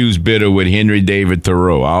confuse Bitter with Henry David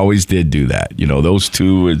Thoreau. I always did do that. Those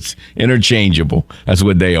two, it's interchangeable. That's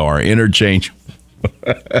what they are, interchangeable.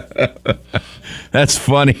 That's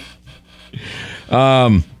funny.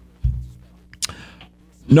 No,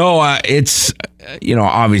 it's,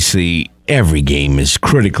 obviously every game is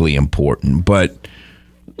critically important, but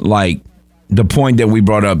like the point that we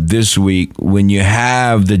brought up this week, when you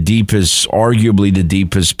have arguably the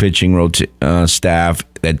deepest pitching staff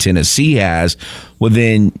that Tennessee has, well,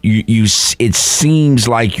 then it seems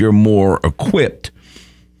like you're more equipped.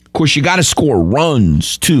 Of course, you got to score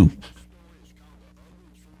runs too.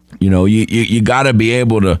 You got to be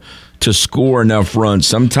able to score enough runs.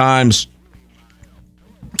 Sometimes,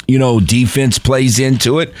 defense plays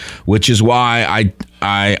into it, which is why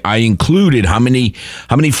I included how many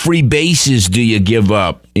free bases do you give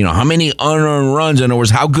up? How many unearned runs? In other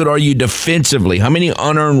words, how good are you defensively? How many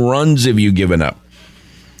unearned runs have you given up?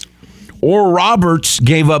 Oral Roberts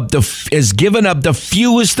has given up the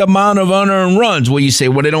fewest amount of unearned runs. Well, you say,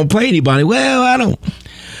 well, they don't play anybody. Well, I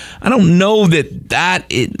don't know that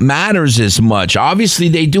it matters as much. Obviously,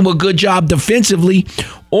 they do a good job defensively.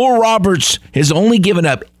 Oral Roberts has only given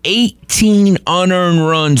up 18 unearned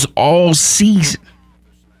runs all season.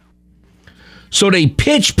 So they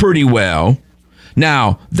pitch pretty well.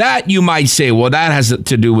 Now, that you might say, well, that has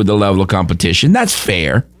to do with the level of competition. That's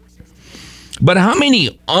fair. But how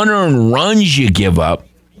many unearned runs you give up,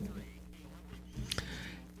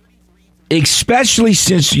 especially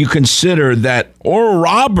since you consider that Oral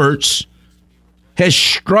Roberts has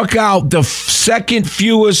struck out the second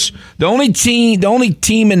fewest, the only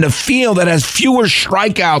team in the field that has fewer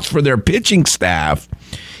strikeouts for their pitching staff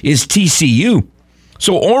is TCU.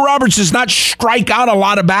 So Oral Roberts does not strike out a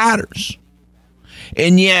lot of batters.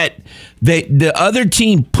 And yet the other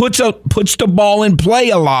team puts the ball in play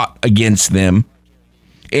a lot against them,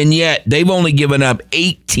 and yet they've only given up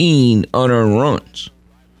 18 unearned runs.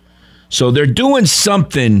 So they're doing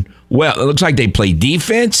something well. It looks like they play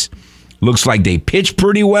defense. Looks like they pitch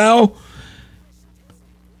pretty well.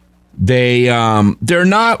 They're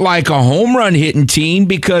not like a home run hitting team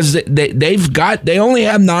because they only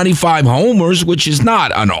have 95 homers, which is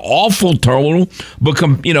not an awful total, but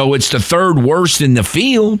it's the third worst in the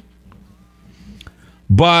field.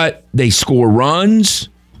 But they score runs.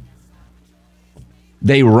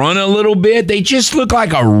 They run a little bit. They just look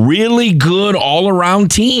like a really good all-around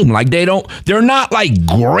team. Like they're not like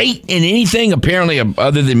great in anything apparently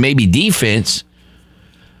other than maybe defense.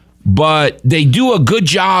 But they do a good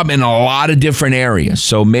job in a lot of different areas.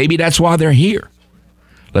 So maybe that's why they're here.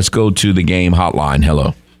 Let's go to the game hotline.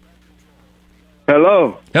 Hello.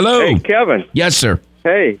 Hello. Hey, Kevin. Yes, sir.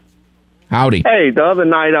 Hey. Howdy. Hey, the other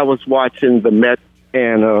night I was watching the Mets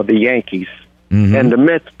and the Yankees. Mm-hmm. And the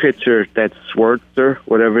Mets pitcher, that Scherzer,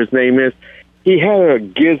 whatever his name is, he had a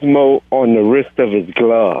gizmo on the wrist of his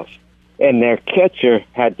glove. And their catcher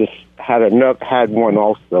had one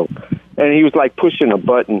also. And he was like pushing a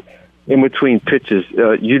button in between pitches.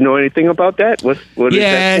 You know anything about that? What is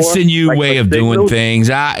that it's for? a new way of signals? doing things.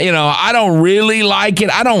 I don't really like it.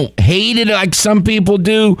 I don't hate it like some people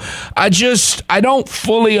do. I don't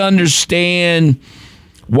fully understand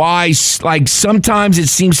why, like, sometimes it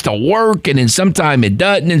seems to work and then sometimes it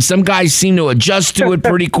doesn't, and some guys seem to adjust to it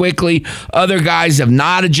pretty quickly. Other guys have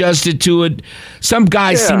not adjusted to it. Some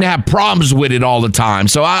guys seem to have problems with it all the time.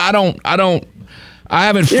 So I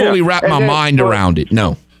haven't fully wrapped my mind around it.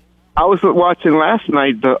 No. I was watching last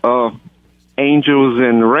night the Angels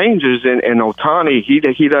and the Rangers, and Ohtani. He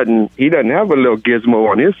doesn't have a little gizmo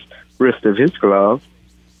on his wrist of his glove.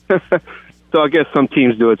 So I guess some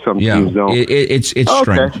teams do it, some teams don't. It's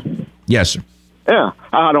strange. Yes, sir. Yeah,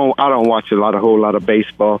 I don't watch a whole lot of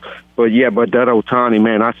baseball, but that Ohtani,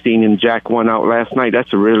 man, I seen him jack one out last night.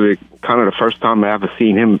 That's really kind of the first time I ever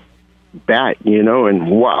seen him bat,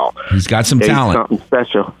 and wow, he's got some talent, something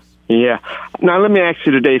special. Yeah. Now let me ask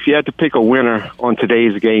you today: if you had to pick a winner on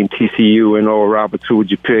today's game, TCU and Oral Roberts, who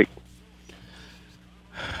would you pick?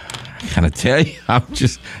 Can I tell you?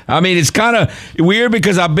 It's kind of weird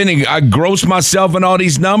because I grossed myself in all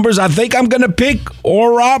these numbers. I think I'm going to pick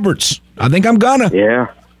Oral Roberts. I think I'm going to.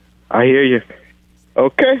 Yeah, I hear you.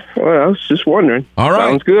 Okay. Well, I was just wondering. All right.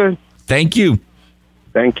 Sounds good. Thank you.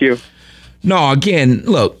 Thank you. No, again,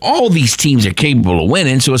 look, all these teams are capable of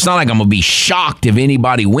winning, so it's not like I'm going to be shocked if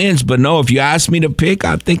anybody wins. But no, if you ask me to pick,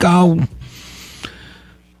 I think I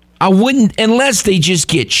wouldn't, unless they just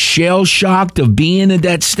get shell-shocked of being at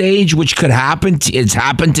that stage, which could happen. It's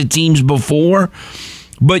happened to teams before.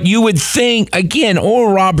 But you would think, again,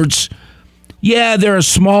 Oral Roberts, yeah, they're a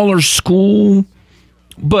smaller school,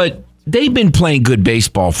 but they've been playing good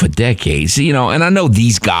baseball for decades, and I know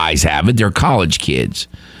these guys haven't. They're college kids.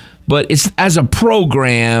 But it's as a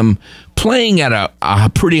program, playing at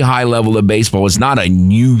a pretty high level of baseball is not a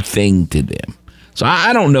new thing to them. So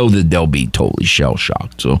I don't know that they'll be totally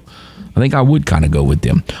shell-shocked. So I think I would kind of go with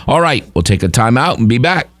them. All right, we'll take a timeout and be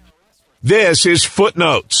back. This is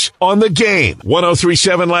Footnotes on the Game.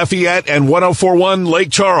 103.7 Lafayette and 104.1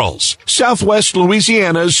 Lake Charles, Southwest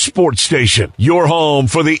Louisiana's sports station. Your home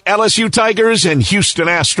for the LSU Tigers and Houston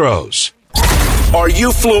Astros. Are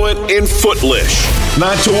you fluent in Footlish?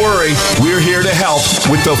 Not to worry, we're here to help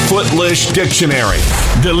with the Footlish Dictionary.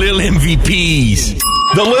 The little MVPs.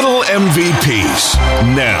 The Little MVPs.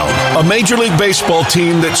 Now, a Major League Baseball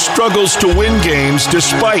team that struggles to win games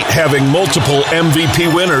despite having multiple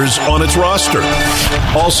MVP winners on its roster.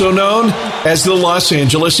 Also known as the Los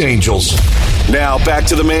Angeles Angels. Now, back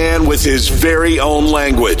to the man with his very own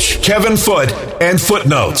language. Kevin Foote and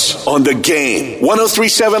Footnotes on the Game.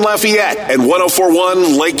 103.7 Lafayette and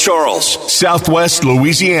 104.1 Lake Charles, Southwest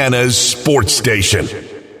Louisiana's sports station.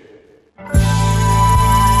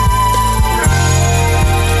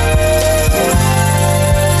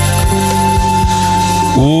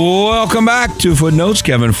 Welcome back to Footnotes.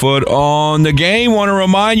 Kevin Foote on the Game. Want to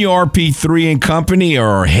remind you, RP3 and company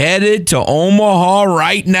are headed to Omaha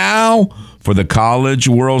right now for the College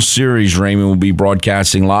World Series. Raymond will be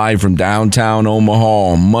broadcasting live from downtown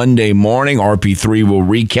Omaha on Monday morning. RP3 will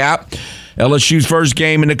recap LSU's first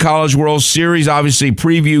game in the College World Series. Obviously,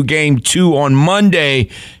 preview Game 2 on Monday.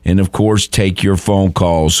 And, of course, take your phone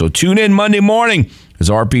calls. So tune in Monday morning as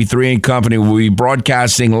RP3 and company will be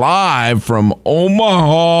broadcasting live from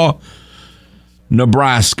Omaha,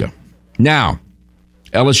 Nebraska. Now,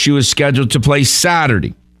 LSU is scheduled to play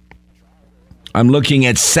Saturday. I'm looking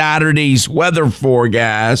at Saturday's weather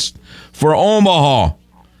forecast for Omaha.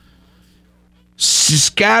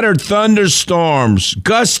 Scattered thunderstorms,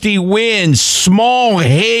 gusty winds, small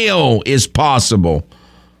hail is possible.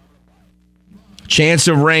 Chance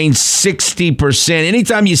of rain, 60%.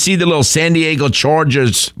 Anytime you see the little San Diego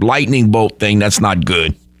Chargers lightning bolt thing, that's not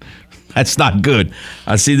good. That's not good.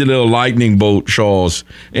 I see the little lightning bolt shows.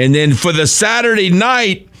 And then for the Saturday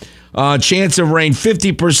night, chance of rain,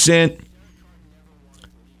 50%.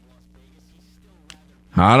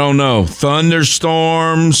 I don't know.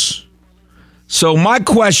 Thunderstorms. So my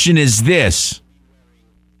question is this.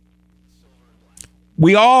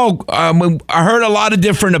 I heard a lot of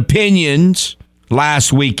different opinions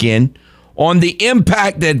last weekend on the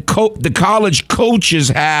impact that the college coaches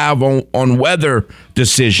have on weather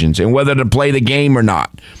decisions and whether to play the game or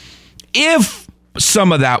not. If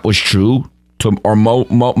some of that was true, or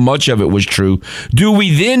much of it was true, do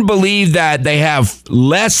we then believe that they have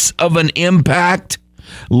less of an impact,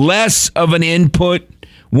 less of an input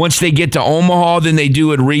once they get to Omaha than they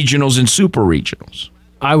do at regionals and super regionals?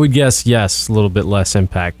 I would guess yes, a little bit less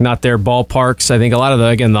impact. Not their ballparks. I think a lot of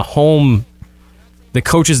the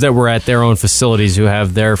coaches that were at their own facilities who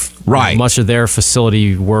have much of their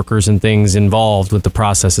facility workers and things involved with the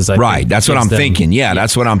processes. Right, that's what I'm thinking. Yeah,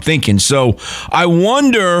 that's what I'm thinking. So I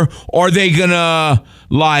wonder, are they going to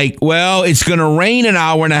it's going to rain an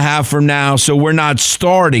hour and a half from now, so we're not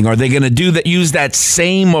starting. Are they going to use that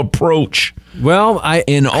same approach? Well,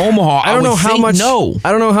 in Omaha, I don't know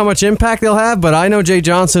how much impact they'll have, but I know Jay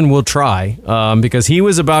Johnson will try because he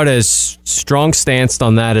was about as strong stanced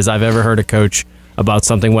on that as I've ever heard a coach about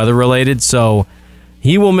something weather related. So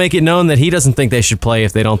he will make it known that he doesn't think they should play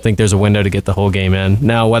if they don't think there's a window to get the whole game in.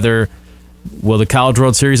 Now, will the College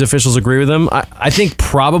World Series officials agree with him? I think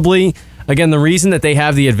probably. Again, the reason that they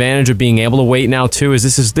have the advantage of being able to wait now, too, is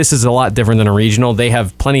this is a lot different than a regional. They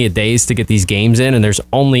have plenty of days to get these games in, and there's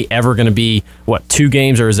only ever going to be, 2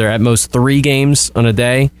 games, or is there at most 3 games on a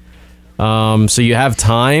day? So you have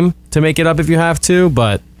time to make it up if you have to,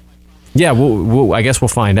 but yeah, I guess we'll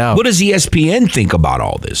find out. What does ESPN think about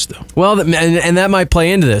all this, though? Well, and that might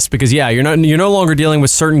play into this because you're no longer dealing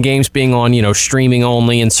with certain games being on streaming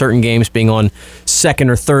only and certain games being on second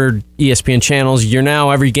or third ESPN channels.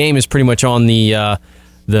 Every game is pretty much on the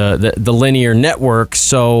linear network.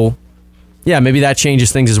 So yeah, maybe that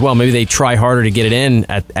changes things as well. Maybe they try harder to get it in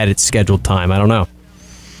at its scheduled time. I don't know.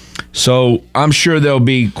 So I'm sure there'll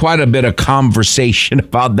be quite a bit of conversation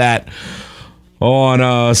about that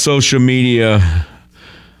on social media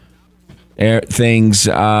things.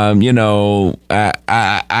 I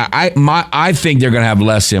think they're going to have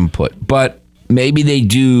less input, but maybe they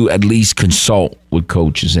do at least consult with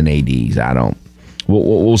coaches and ADs.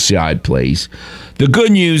 We'll see how it plays. The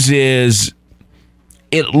good news is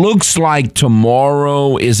it looks like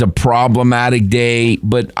tomorrow is a problematic day,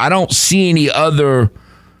 but I don't see any other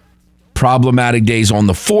problematic days on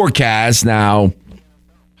the forecast. Now,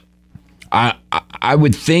 I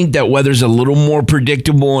would think that weather's a little more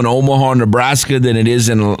predictable in Omaha, Nebraska than it is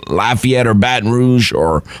in Lafayette or Baton Rouge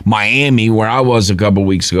or Miami, where I was a couple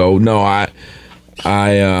weeks ago. No, I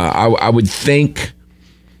would think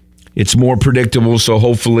it's more predictable, so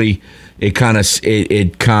hopefully it kind of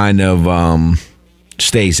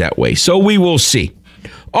stays that way. So we will see.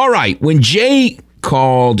 All right, when Jay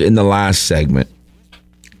called in the last segment,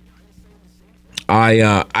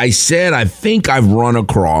 I said I think I've run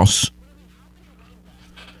across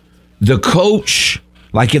the coach,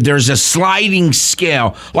 like if there's a sliding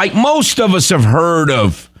scale, like most of us have heard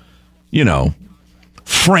of,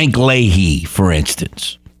 Frank Leahy, for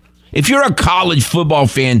instance. If you're a college football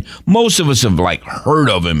fan, most of us have heard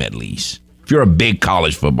of him at least. If you're a big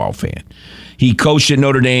college football fan. He coached at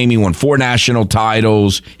Notre Dame. He won 4 national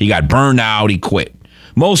titles. He got burned out. He quit.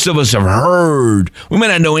 Most of us have heard, we may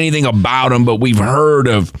not know anything about him, but we've heard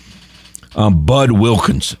of Bud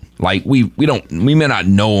Wilkinson. We may not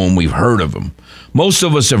know him, we've heard of him. Most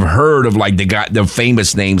of us have heard of the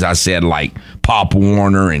famous names I said, like Pop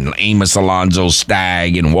Warner and Amos Alonzo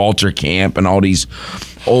Stagg and Walter Camp and all these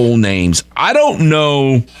old names. I don't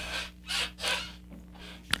know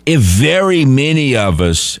if very many of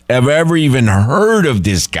us have ever even heard of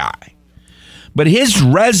this guy. But his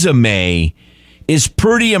resume is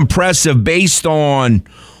pretty impressive based on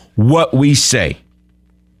what we say.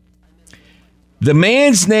 The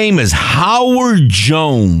man's name is Howard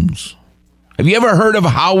Jones. Have you ever heard of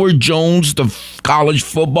Howard Jones, the college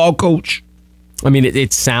football coach? I mean,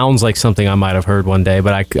 it sounds like something I might have heard one day,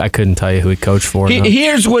 but I couldn't tell you who he coached for.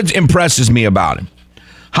 Here's what impresses me about him.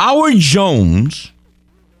 Howard Jones,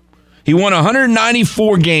 he won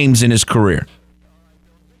 194 games in his career.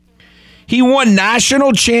 He won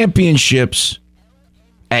national championships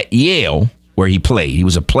at Yale, where he played. He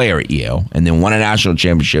was a player at Yale, and then won a national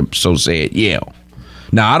championship, so say, at Yale.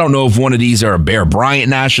 Now, I don't know if one of these are Bear Bryant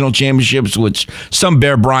national championships, which some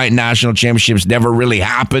Bear Bryant national championships never really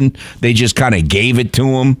happened. They just kind of gave it to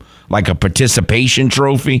him like a participation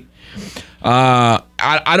trophy.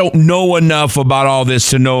 I don't know enough about all this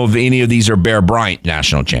to know if any of these are Bear Bryant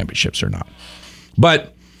national championships or not.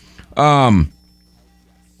 But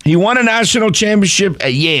he won a national championship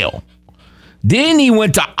at Yale. Then he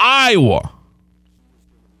went to Iowa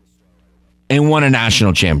and won a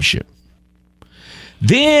national championship.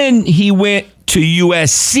 Then he went to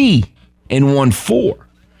USC and won 4.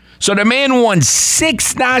 So the man won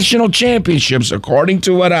 6 national championships, according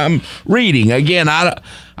to what I'm reading. Again,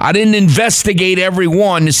 I didn't investigate every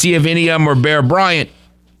one to see if any of them are Bear Bryant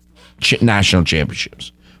national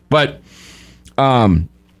championships. But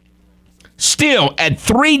still, at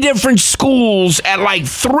 3 different schools, at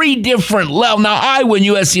 3 different levels. Now, Iowa and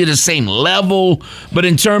USC are the same level, but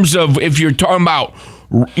in terms of if you're talking about,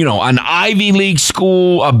 an Ivy League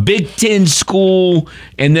school, a Big Ten school,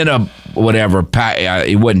 and then a whatever,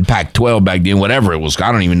 it wasn't Pac-12 back then, whatever it was.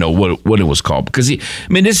 I don't even know what it was called. Because,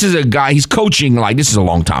 this is a guy, he's coaching, this is a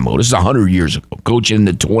long time ago. This is 100 years ago, coaching in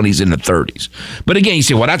the 20s and the 30s. But again, you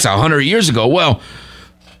say, well, that's 100 years ago. Well,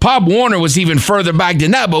 Pop Warner was even further back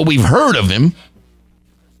than that, but we've heard of him.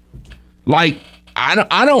 I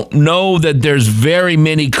don't know that there's very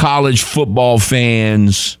many college football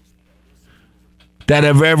fans that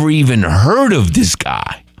have ever even heard of this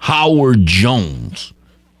guy, Howard Jones.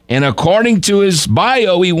 And according to his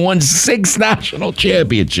bio, he won 6 national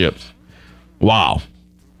championships. Wow.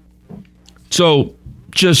 So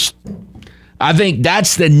I think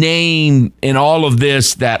that's the name in all of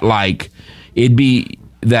this that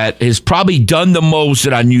that has probably done the most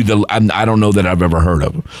that I don't know that I've ever heard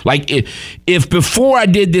of him. If before I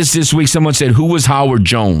did this week, someone said, who was Howard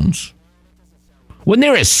Jones? Wasn't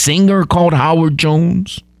there a singer called Howard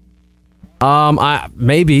Jones?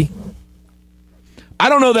 Maybe. I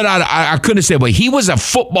don't know that I couldn't have said, but he was a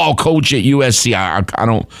football coach at USC.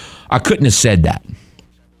 I couldn't have said that.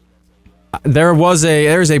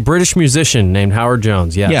 There's a British musician named Howard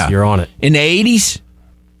Jones. Yes, yeah. You're on it. In the 80s?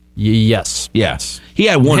 Yes. Yes. He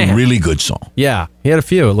had one really good song. Yeah, he had a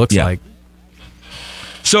few, it looks like.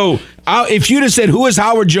 So if you'd have said, who is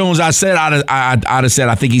Howard Jones, I'd have said,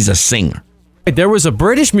 I think he's a singer. There was a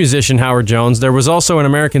British musician, Howard Jones. There was also an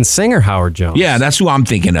American singer, Howard Jones. Yeah, that's who I'm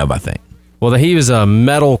thinking of, I think. Well, he was a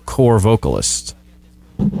metalcore vocalist.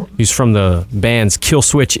 He's from the bands Kill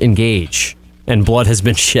Switch Engage, and Blood Has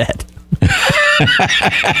Been Shed.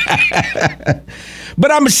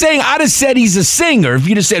 But I'm saying, I'd have said he's a singer. If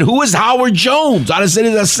you'd have said, who is Howard Jones? I'd have said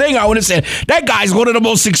he's a singer. I would have said, that guy's one of the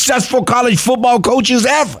most successful college football coaches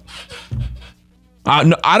ever.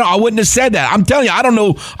 I wouldn't have said that. I'm telling you, I don't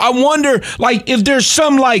know. I wonder, like, if there's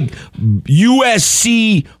some, like,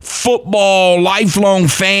 USC football lifelong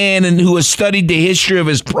fan and who has studied the history of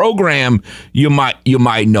his program, you might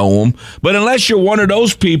know him. But unless you're one of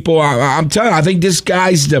those people, I'm telling you, I think this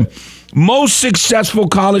guy's the most successful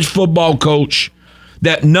college football coach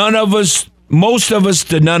that none of us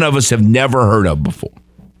have never heard of before.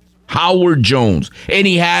 Howard Jones. And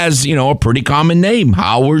he has, a pretty common name,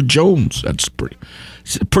 Howard Jones. It's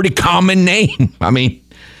a pretty common name. I mean,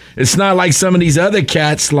 it's not like some of these other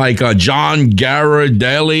cats like John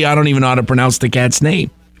Garradelli. I don't even know how to pronounce the cat's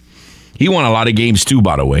name. He won a lot of games too,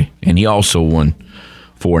 by the way. And he also won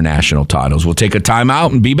 4 national titles. We'll take a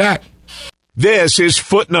timeout and be back. This is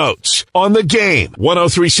Footnotes on the Game.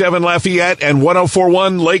 103.7 Lafayette and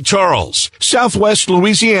 104.1 Lake Charles, Southwest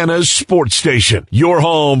Louisiana's sports station. Your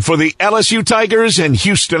home for the LSU Tigers and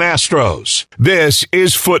Houston Astros. This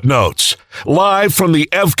is Footnotes, live from the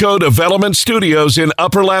EVCO Development Studios in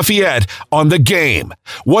Upper Lafayette on the Game.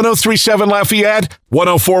 103.7 Lafayette,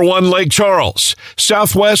 104.1 Lake Charles,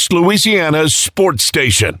 Southwest Louisiana's sports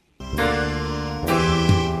station.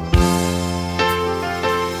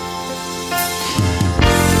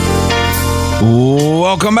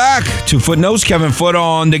 Welcome back to Footnotes. Kevin Foote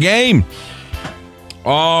on the Game.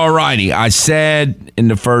 All righty. I said in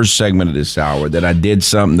the first segment of this hour that I did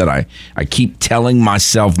something that I keep telling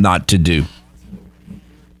myself not to do.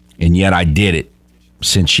 And yet I did it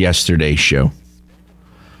since yesterday's show.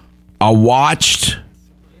 I watched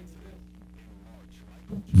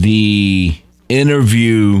the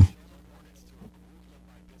interview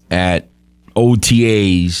at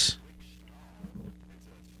OTAs,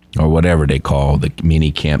 or whatever they call the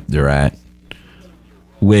mini camp they're at,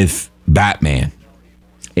 with Batman.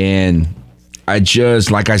 And I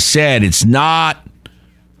just, like I said, it's not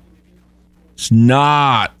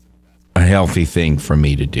a healthy thing for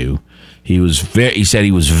me to do. He said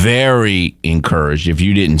he was very encouraged, if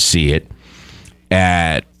you didn't see it,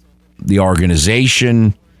 at the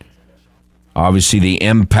organization, obviously the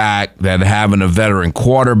impact that having a veteran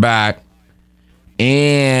quarterback,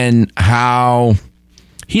 and how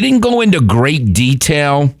he didn't go into great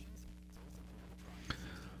detail,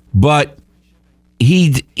 but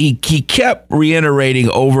he kept reiterating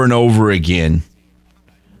over and over again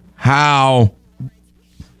how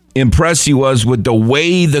impressed he was with the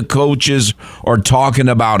way the coaches are talking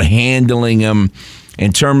about handling him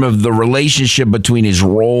in terms of the relationship between his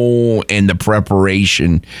role and the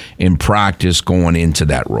preparation in practice going into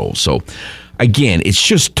that role. So, again, it's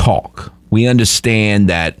just talk. We understand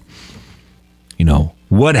that,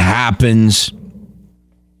 what happens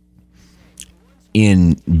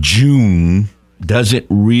in June doesn't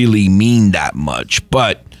really mean that much.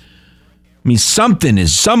 But, some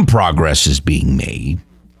progress is being made,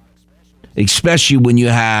 especially when you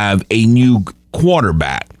have a new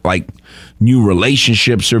quarterback. Like, new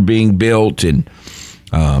relationships are being built. And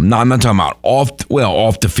I'm not talking about off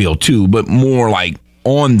the field too, but more like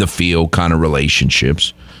on the field kind of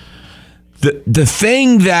relationships. The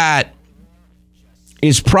thing that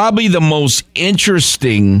is probably the most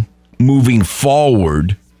interesting moving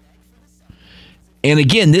forward, and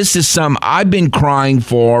again, this is something I've been crying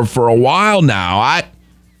for a while now.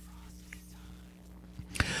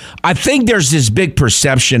 I think there's this big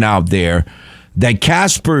perception out there that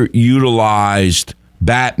Casper utilized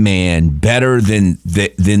Batman better than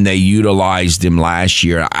they utilized him last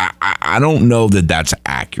year. I don't know that that's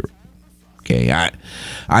accurate. Okay,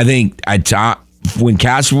 I think when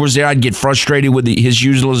Casper was there, I'd get frustrated with his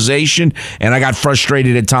utilization, and I got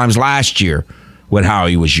frustrated at times last year with how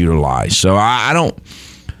he was utilized. So I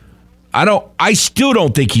still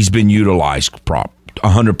don't think he's been utilized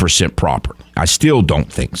 100% properly. I still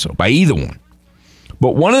don't think so by either one.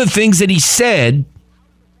 But one of the things that he said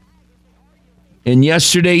in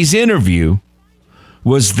yesterday's interview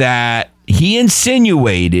was that he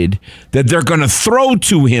insinuated that they're going to throw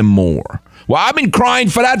to him more. Well, I've been crying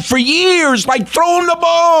for that for years, like throw him the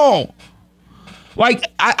ball. Like,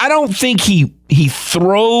 I don't think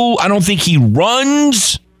I don't think he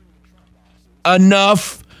runs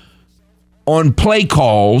enough on play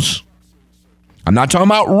calls. I'm not talking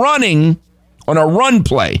about running on a run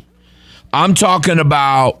play. I'm talking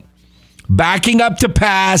about backing up to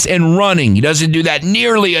pass and running. He doesn't do that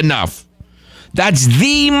nearly enough. That's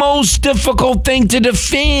the most difficult thing to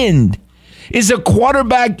defend, is a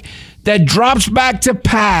quarterback that drops back to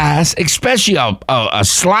pass, especially a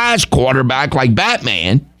slash quarterback like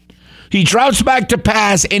Batman. He drops back to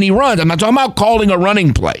pass and he runs. I'm not talking about calling a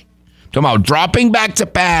running play. I'm talking about dropping back to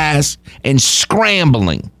pass and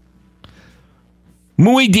scrambling.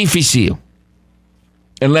 Muy difícil.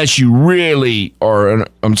 Unless you really are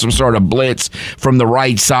on some sort of blitz from the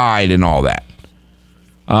right side and all that.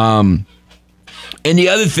 And the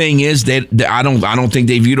other thing is that I don't think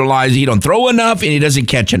they've utilized. He don't throw enough and he doesn't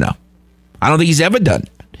catch enough. I don't think he's ever done it.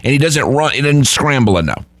 And he doesn't run. He doesn't scramble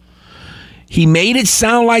enough. He made it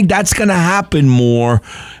sound like that's going to happen more.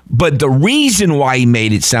 But the reason why he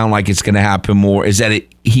made it sound like it's going to happen more is that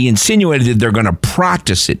he insinuated that they're going to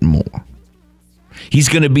practice it more. He's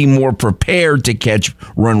going to be more prepared to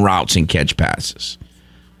run routes and catch passes.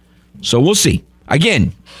 So we'll see.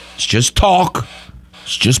 Again, it's just talk.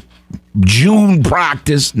 It's just June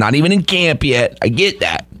practice, not even in camp yet. I get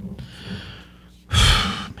that.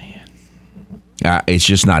 Man. It's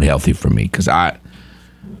just not healthy for me because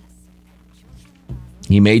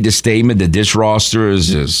he made the statement that this roster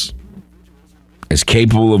is as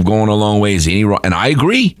capable of going a long way as any, and I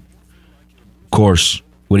agree. Of course,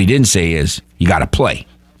 what he didn't say is you got to play,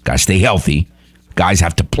 got to stay healthy. Guys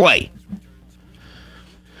have to play.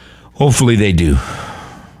 Hopefully they do.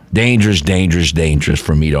 Dangerous, dangerous, dangerous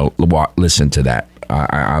for me to listen to that.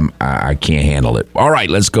 I can't handle it. All right,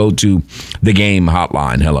 let's go to the game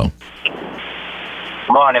hotline. Hello.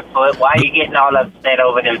 Morning, Foot. Why are you getting all upset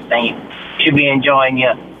over them Saints? You should be enjoying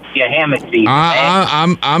your hammock season.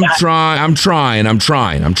 I'm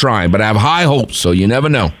trying, but I have high hopes, so you never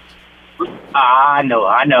know. I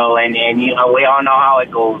know, and we all know how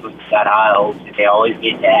it goes. We got high hopes, and they always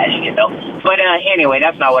get dashed, But anyway,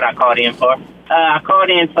 that's not what I called in for. I called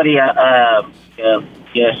in for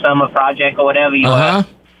the summer project or whatever you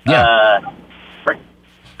Yeah.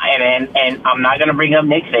 And I'm not going to bring up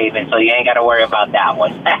Nick Saban, so you ain't got to worry about that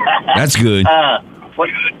one. That's good.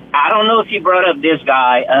 I don't know if you brought up this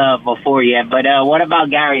guy before yet, but what about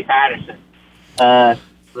Gary Patterson,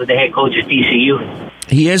 who's the head coach at TCU?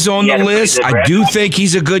 He is on the list. I do think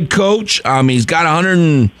he's a good coach. He's got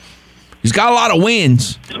he's got a lot of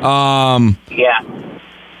wins. Yeah.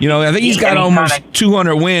 I think he's got almost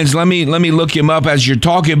 200 wins. Let me look him up as you're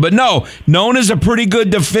talking. But no, known as a pretty good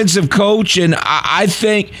defensive coach, and I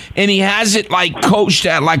think, and he has it like coached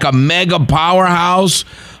at like a mega powerhouse.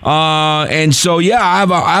 And so I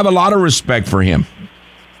have a lot of respect for him.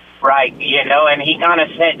 Right, and he kind of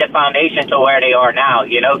set the foundation to where they are now,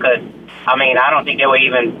 because, I don't think they were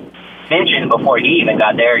even mentioned before he even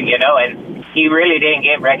got there, and he really didn't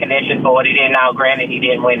get recognition for what he did. Now, granted, he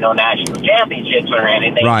didn't win no national championships or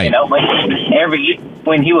anything, right. But every year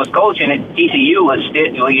when he was coaching, TCU was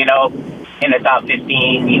still, in the top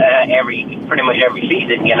 15 pretty much every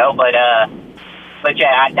season, But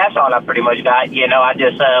yeah, that's all I pretty much got. I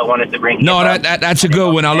just wanted to bring. No, that's a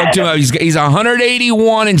good one. I looked him up. He's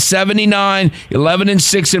 181 and 79,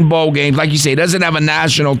 11-6 in bowl games. Like you say, he doesn't have a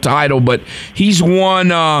national title, but he's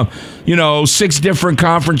won 6 different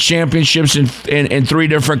conference championships in 3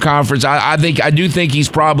 different conferences. I do think he's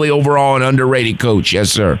probably overall an underrated coach.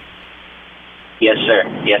 Yes, sir. Yes,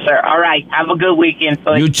 sir. Yes, sir. All right. Have a good weekend,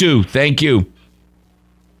 folks. You too. Thank you.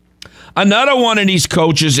 Another one of these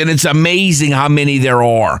coaches, and it's amazing how many there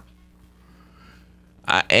are.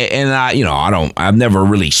 I've never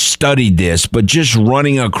really studied this, but just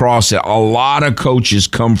running across it, a lot of coaches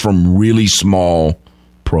come from really small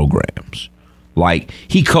programs. Like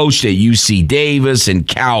he coached at UC Davis and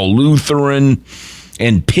Cal Lutheran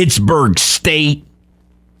and Pittsburgh State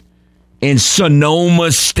and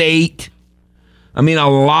Sonoma State. A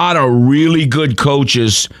lot of really good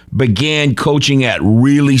coaches began coaching at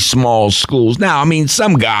really small schools. Now,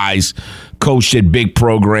 some guys coached at big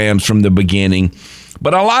programs from the beginning,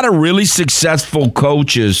 but a lot of really successful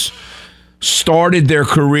coaches started their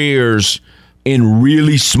careers in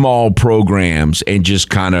really small programs and just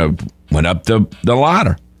kind of went up the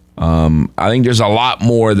ladder. I think there's a lot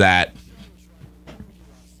more of that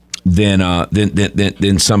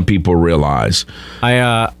than some people realize.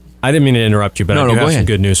 I didn't mean to interrupt you, but I do have some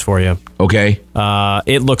good news for you. Okay.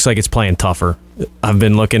 It looks like it's playing tougher. I've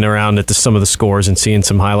been looking around at some of the scores and seeing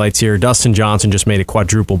some highlights here. Dustin Johnson just made a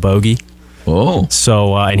quadruple bogey. Oh.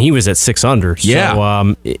 So, and he was at 6 under. Yeah.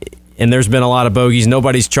 So, and there's been a lot of bogeys.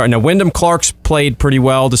 Nobody's charged. Now, Wyndham Clark's played pretty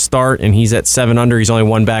well to start, and he's at 7 under. He's only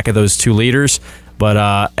one back of those 2 leaders.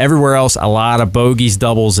 But everywhere else, a lot of bogeys,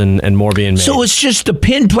 doubles, and more being made. So it's just the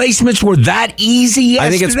pin placements were that easy yesterday? I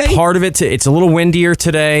think it's part of it. It's a little windier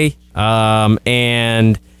today.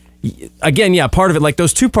 And again, part of it, like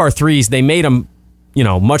those 2 par 3s, they made them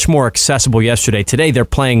much more accessible yesterday. Today they're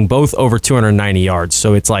playing both over 290 yards.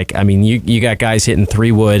 So it's like, I mean, you got guys hitting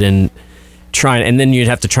 3-wood and then you'd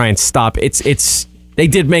have to try and stop. They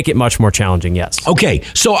did make it much more challenging, yes. Okay,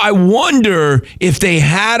 so I wonder if they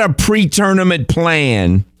had a pre-tournament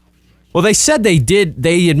plan. Well, they said they did.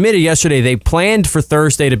 They admitted yesterday they planned for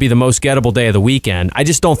Thursday to be the most gettable day of the weekend. I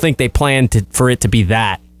just don't think they planned for it to be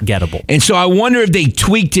that gettable. And so I wonder if they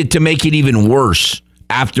tweaked it to make it even worse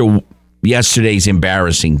after yesterday's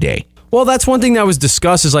embarrassing day. Well, that's one thing that was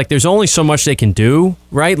discussed is like there's only so much they can do,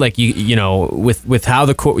 right? Like with how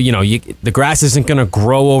the grass isn't going to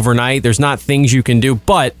grow overnight. There's not things you can do,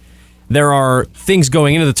 but there are things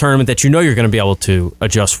going into the tournament that you're going to be able to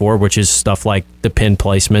adjust for, which is stuff like the pin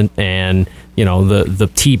placement and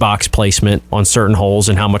the tee box placement on certain holes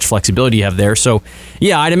and how much flexibility you have there. So,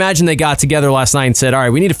 yeah, I'd imagine they got together last night and said, all right,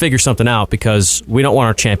 we need to figure something out because we don't want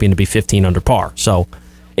our champion to be 15 under par. So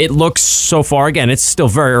it looks so far, again, it's still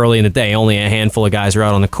very early in the day. Only a handful of guys are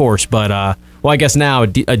out on the course. But, I guess now a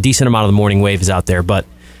decent amount of the morning wave is out there. But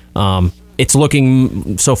it's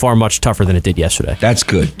looking so far much tougher than it did yesterday. That's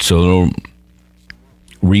good. So it'll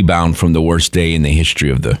rebound from the worst day in the history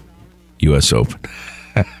of the U.S. Open.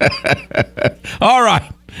 All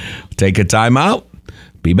right. Take a timeout.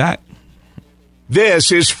 Be back.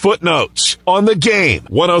 This is Footnotes on the Game.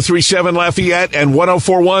 103.7 Lafayette and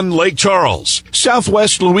 104.1 Lake Charles,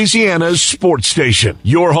 Southwest Louisiana's sports station.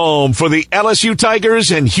 Your home for the LSU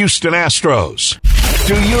Tigers and Houston Astros.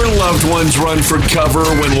 Do your loved ones run for cover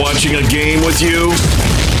when watching a game with you?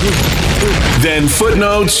 Then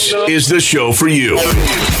Footnotes is the show for you.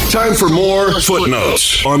 Time for more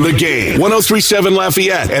Footnotes on the Game. 103.7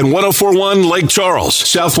 Lafayette and 104.1 Lake Charles,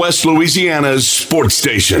 Southwest Louisiana's sports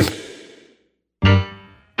station.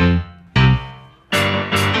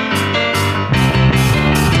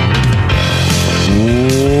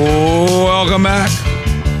 Welcome back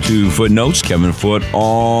to Footnotes. Kevin Foote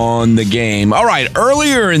on the Game. All right,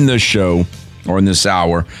 earlier in the show, or in this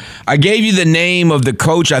hour, I gave you the name of the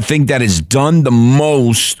coach I think that has done the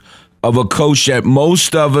most of a coach that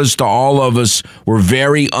most of us to all of us were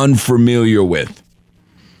very unfamiliar with.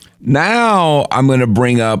 Now I'm going to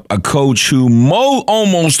bring up a coach who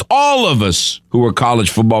almost all of us who are college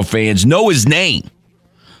football fans know his name.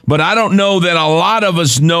 But I don't know that a lot of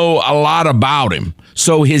us know a lot about him.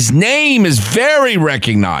 So his name is very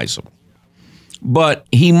recognizable. But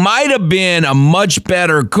he might have been a much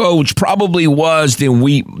better coach, probably was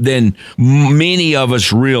than many of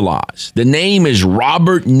us realize. The name is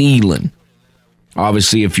Robert Neyland.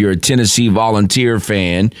 Obviously, if you're a Tennessee Volunteer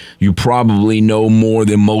fan, you probably know more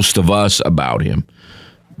than most of us about him.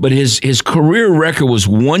 But his career record was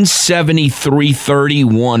 173,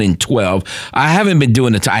 31, and 12. I haven't been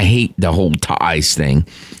doing it. I hate the whole ties thing.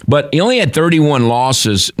 But he only had 31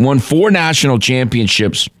 losses, won 4 national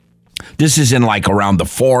championships. This is in like around the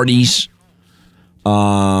 40s.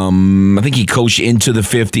 I think he coached into the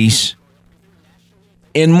 50s.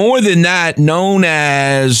 And more than that, known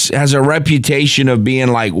as has a reputation of being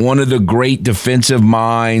like one of the great defensive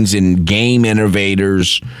minds and game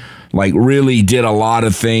innovators. Like really did a lot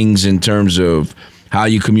of things in terms of how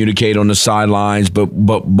you communicate on the sidelines, but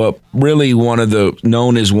really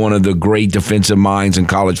known as one of the great defensive minds in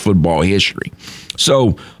college football history.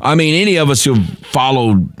 So, I mean, any of us who've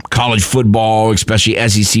followed college football, especially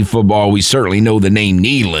SEC football, we certainly know the name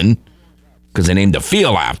Neyland because they named the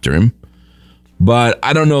field after him. But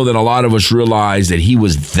I don't know that a lot of us realize that he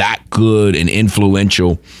was that good and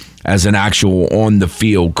influential as an actual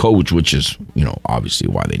on-the-field coach, which is, obviously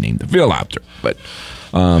why they named the field after. But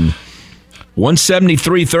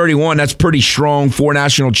 173-31, that's pretty strong. 4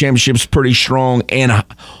 national championships, pretty strong. And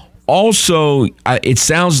also, it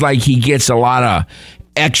sounds like he gets a lot of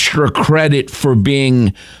extra credit for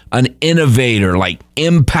being an innovator, like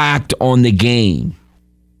impact on the game.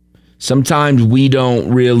 Sometimes we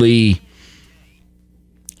don't really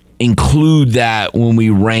include that when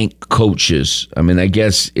we rank coaches. I mean, I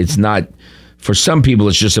guess it's not, for some people,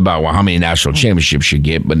 it's just about, how many national championships you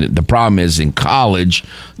get. But the problem is in college,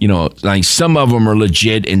 like some of them are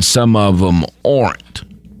legit and some of them aren't.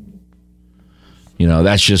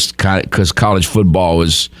 That's just kind of because college football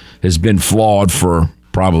has been flawed for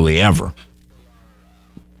probably ever.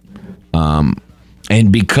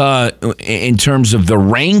 And because in terms of the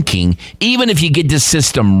ranking, even if you get this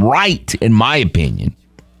system right, in my opinion,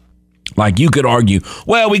 like you could argue,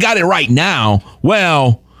 well, we got it right now.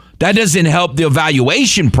 Well, that doesn't help the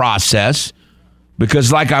evaluation process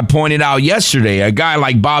because like I pointed out yesterday, a guy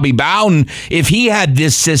like Bobby Bowden, if he had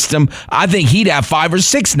this system, I think he'd have 5 or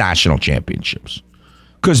 6 national championships.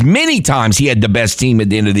 Because many times he had the best team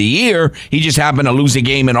at the end of the year. He just happened to lose a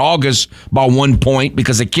game in August by 1 point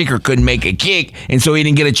because the kicker couldn't make a kick, and so he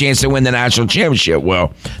didn't get a chance to win the national championship.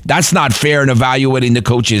 Well, that's not fair in evaluating the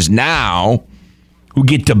coaches now who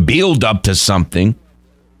get to build up to something.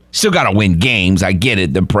 Still got to win games. I get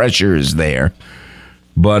it. The pressure is there.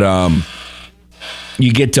 But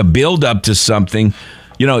you get to build up to something.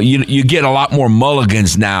 You know, you get a lot more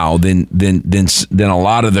mulligans now than a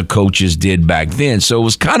lot of the coaches did back then. So it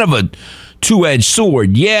was kind of a two-edged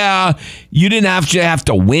sword. Yeah, you didn't have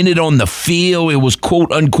to win it on the field. It was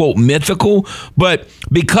quote-unquote mythical. But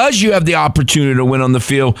because you have the opportunity to win on the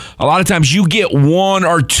field, a lot of times you get one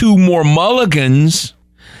or two more mulligans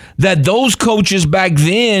that those coaches back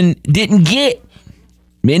then didn't get.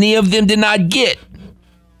 Many of them did not get.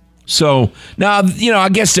 So now, you know, I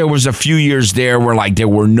guess there was a few years there where like there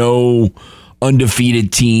were no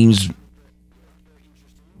undefeated teams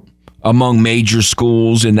among major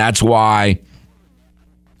schools, and that's why,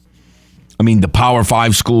 I mean, the Power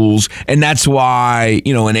 5 schools, and that's why,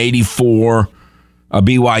 you know, in &84,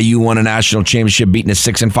 BYU won a national championship beating a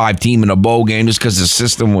 6-5 team in a bowl game just because the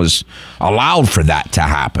system was allowed for that to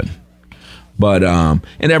happen. But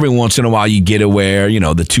and every once in a while you get it where, you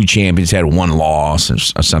know, the two champions had one loss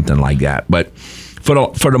or something like that. But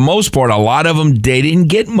for the most part, a lot of them, they didn't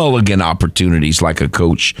get mulligan opportunities like a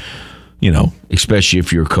coach, you know, especially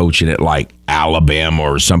if you're coaching at like Alabama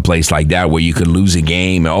or someplace like that where you could lose a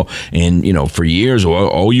game and, you know, for years,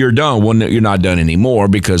 you're done. Well, you're not done anymore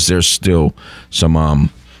because there's still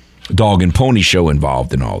some dog and pony show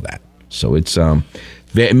involved in all that. So it's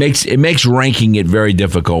it makes ranking it very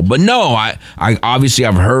difficult. But no, I obviously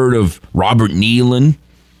I've heard of Robert Nealon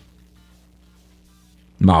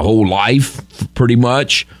my whole life, pretty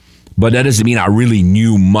much. But that doesn't mean I really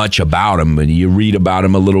knew much about him. And you read about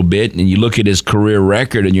him a little bit, and you look at his career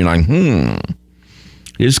record, and you're like,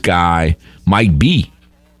 this guy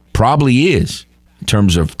probably is, in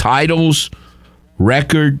terms of titles,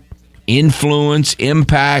 record, influence,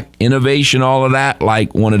 impact, innovation, all of that,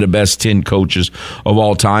 like one of the best 10 coaches of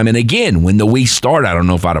all time. And again, when the week started, I don't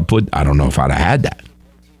know if I'd have had that.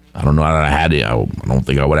 I don't know how I had it. I don't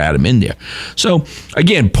think I would have had him in there. So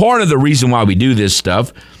again, part of the reason why we do this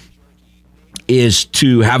stuff is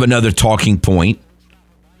to have another talking point.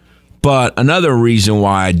 But another reason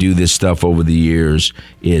why I do this stuff over the years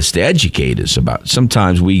is to educate us about.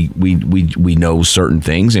 Sometimes we know certain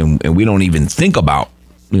things and we don't even think about,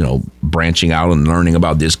 you know, branching out and learning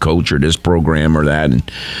about this coach or this program or that,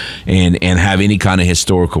 and have any kind of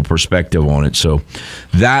historical perspective on it. So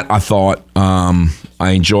that I thought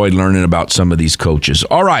I enjoyed learning about some of these coaches.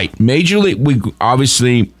 All right, Major League. We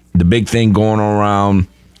obviously the big thing going around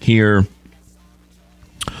here,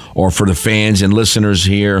 or for the fans and listeners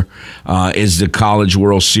here, is the College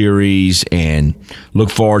World Series, and look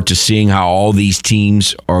forward to seeing how all these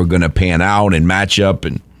teams are going to pan out and match up,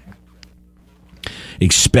 and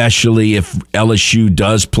especially if LSU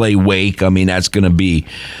does play Wake. I mean, that's going to be,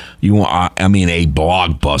 a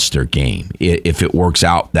blockbuster game if it works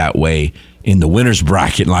out that way in the winner's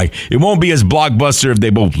bracket. Like, it won't be as blockbuster if they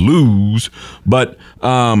both lose, but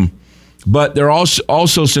there are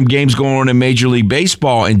also some games going on in Major League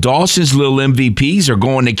Baseball, and Dawson's little MVPs are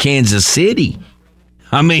going to Kansas City.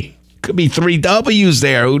 I mean, could be 3 W's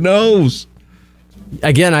there. Who knows?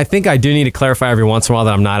 Again, I think I do need to clarify every once in a while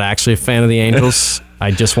that I'm not actually a fan of the Angels. I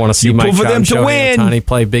just want to see Mike Trout and Shohei Ohtani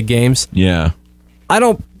play big games. Yeah. I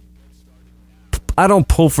don't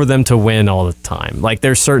pull for them to win all the time. Like,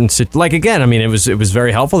 there's certain, like, again, I mean, it was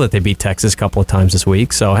very helpful that they beat Texas a couple of times this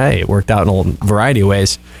week. So hey, it worked out in a variety of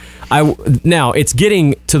ways. Now it's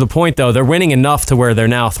getting to the point though, they're winning enough to where they're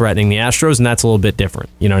now threatening the Astros, and that's a little bit different.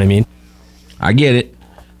 You know what I mean? I get it.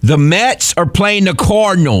 The Mets are playing the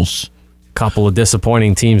Cardinals. Couple of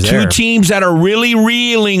disappointing teams there. 2 teams that are really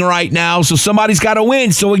reeling right now, so somebody's got to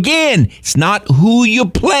win. So again, it's not who you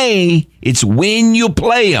play, it's when you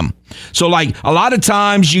play them. So like a lot of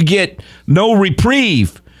times you get no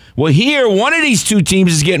reprieve. Well, here, one of these 2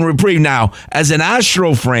 teams is getting reprieve. Now, as an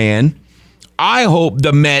Astro fan, I hope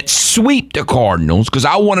the Mets sweep the Cardinals because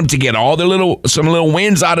I want them to get all some little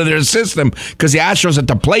wins out of their system because the Astros have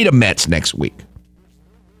to play the Mets next week.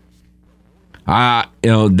 The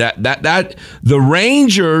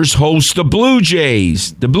Rangers host the Blue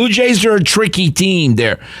Jays. The Blue Jays are a tricky team.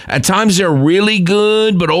 At times they're really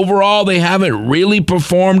good, but overall they haven't really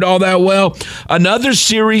performed all that well. Another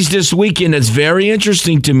series this weekend that's very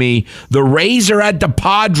interesting to me. The Rays are at the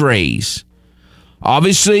Padres.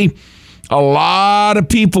 Obviously, A lot of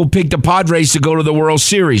people picked the Padres to go to the World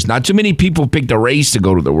Series. Not too many people picked the Rays to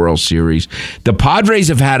go to the World Series. The Padres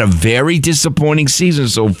have had a very disappointing season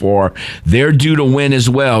so far. They're due to win as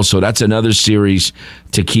well, so that's another series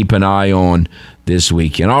to keep an eye on this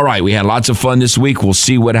weekend. All right, we had lots of fun this week. We'll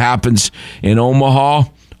see what happens in Omaha.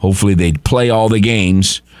 Hopefully they play all the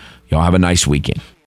games. Y'all have a nice weekend.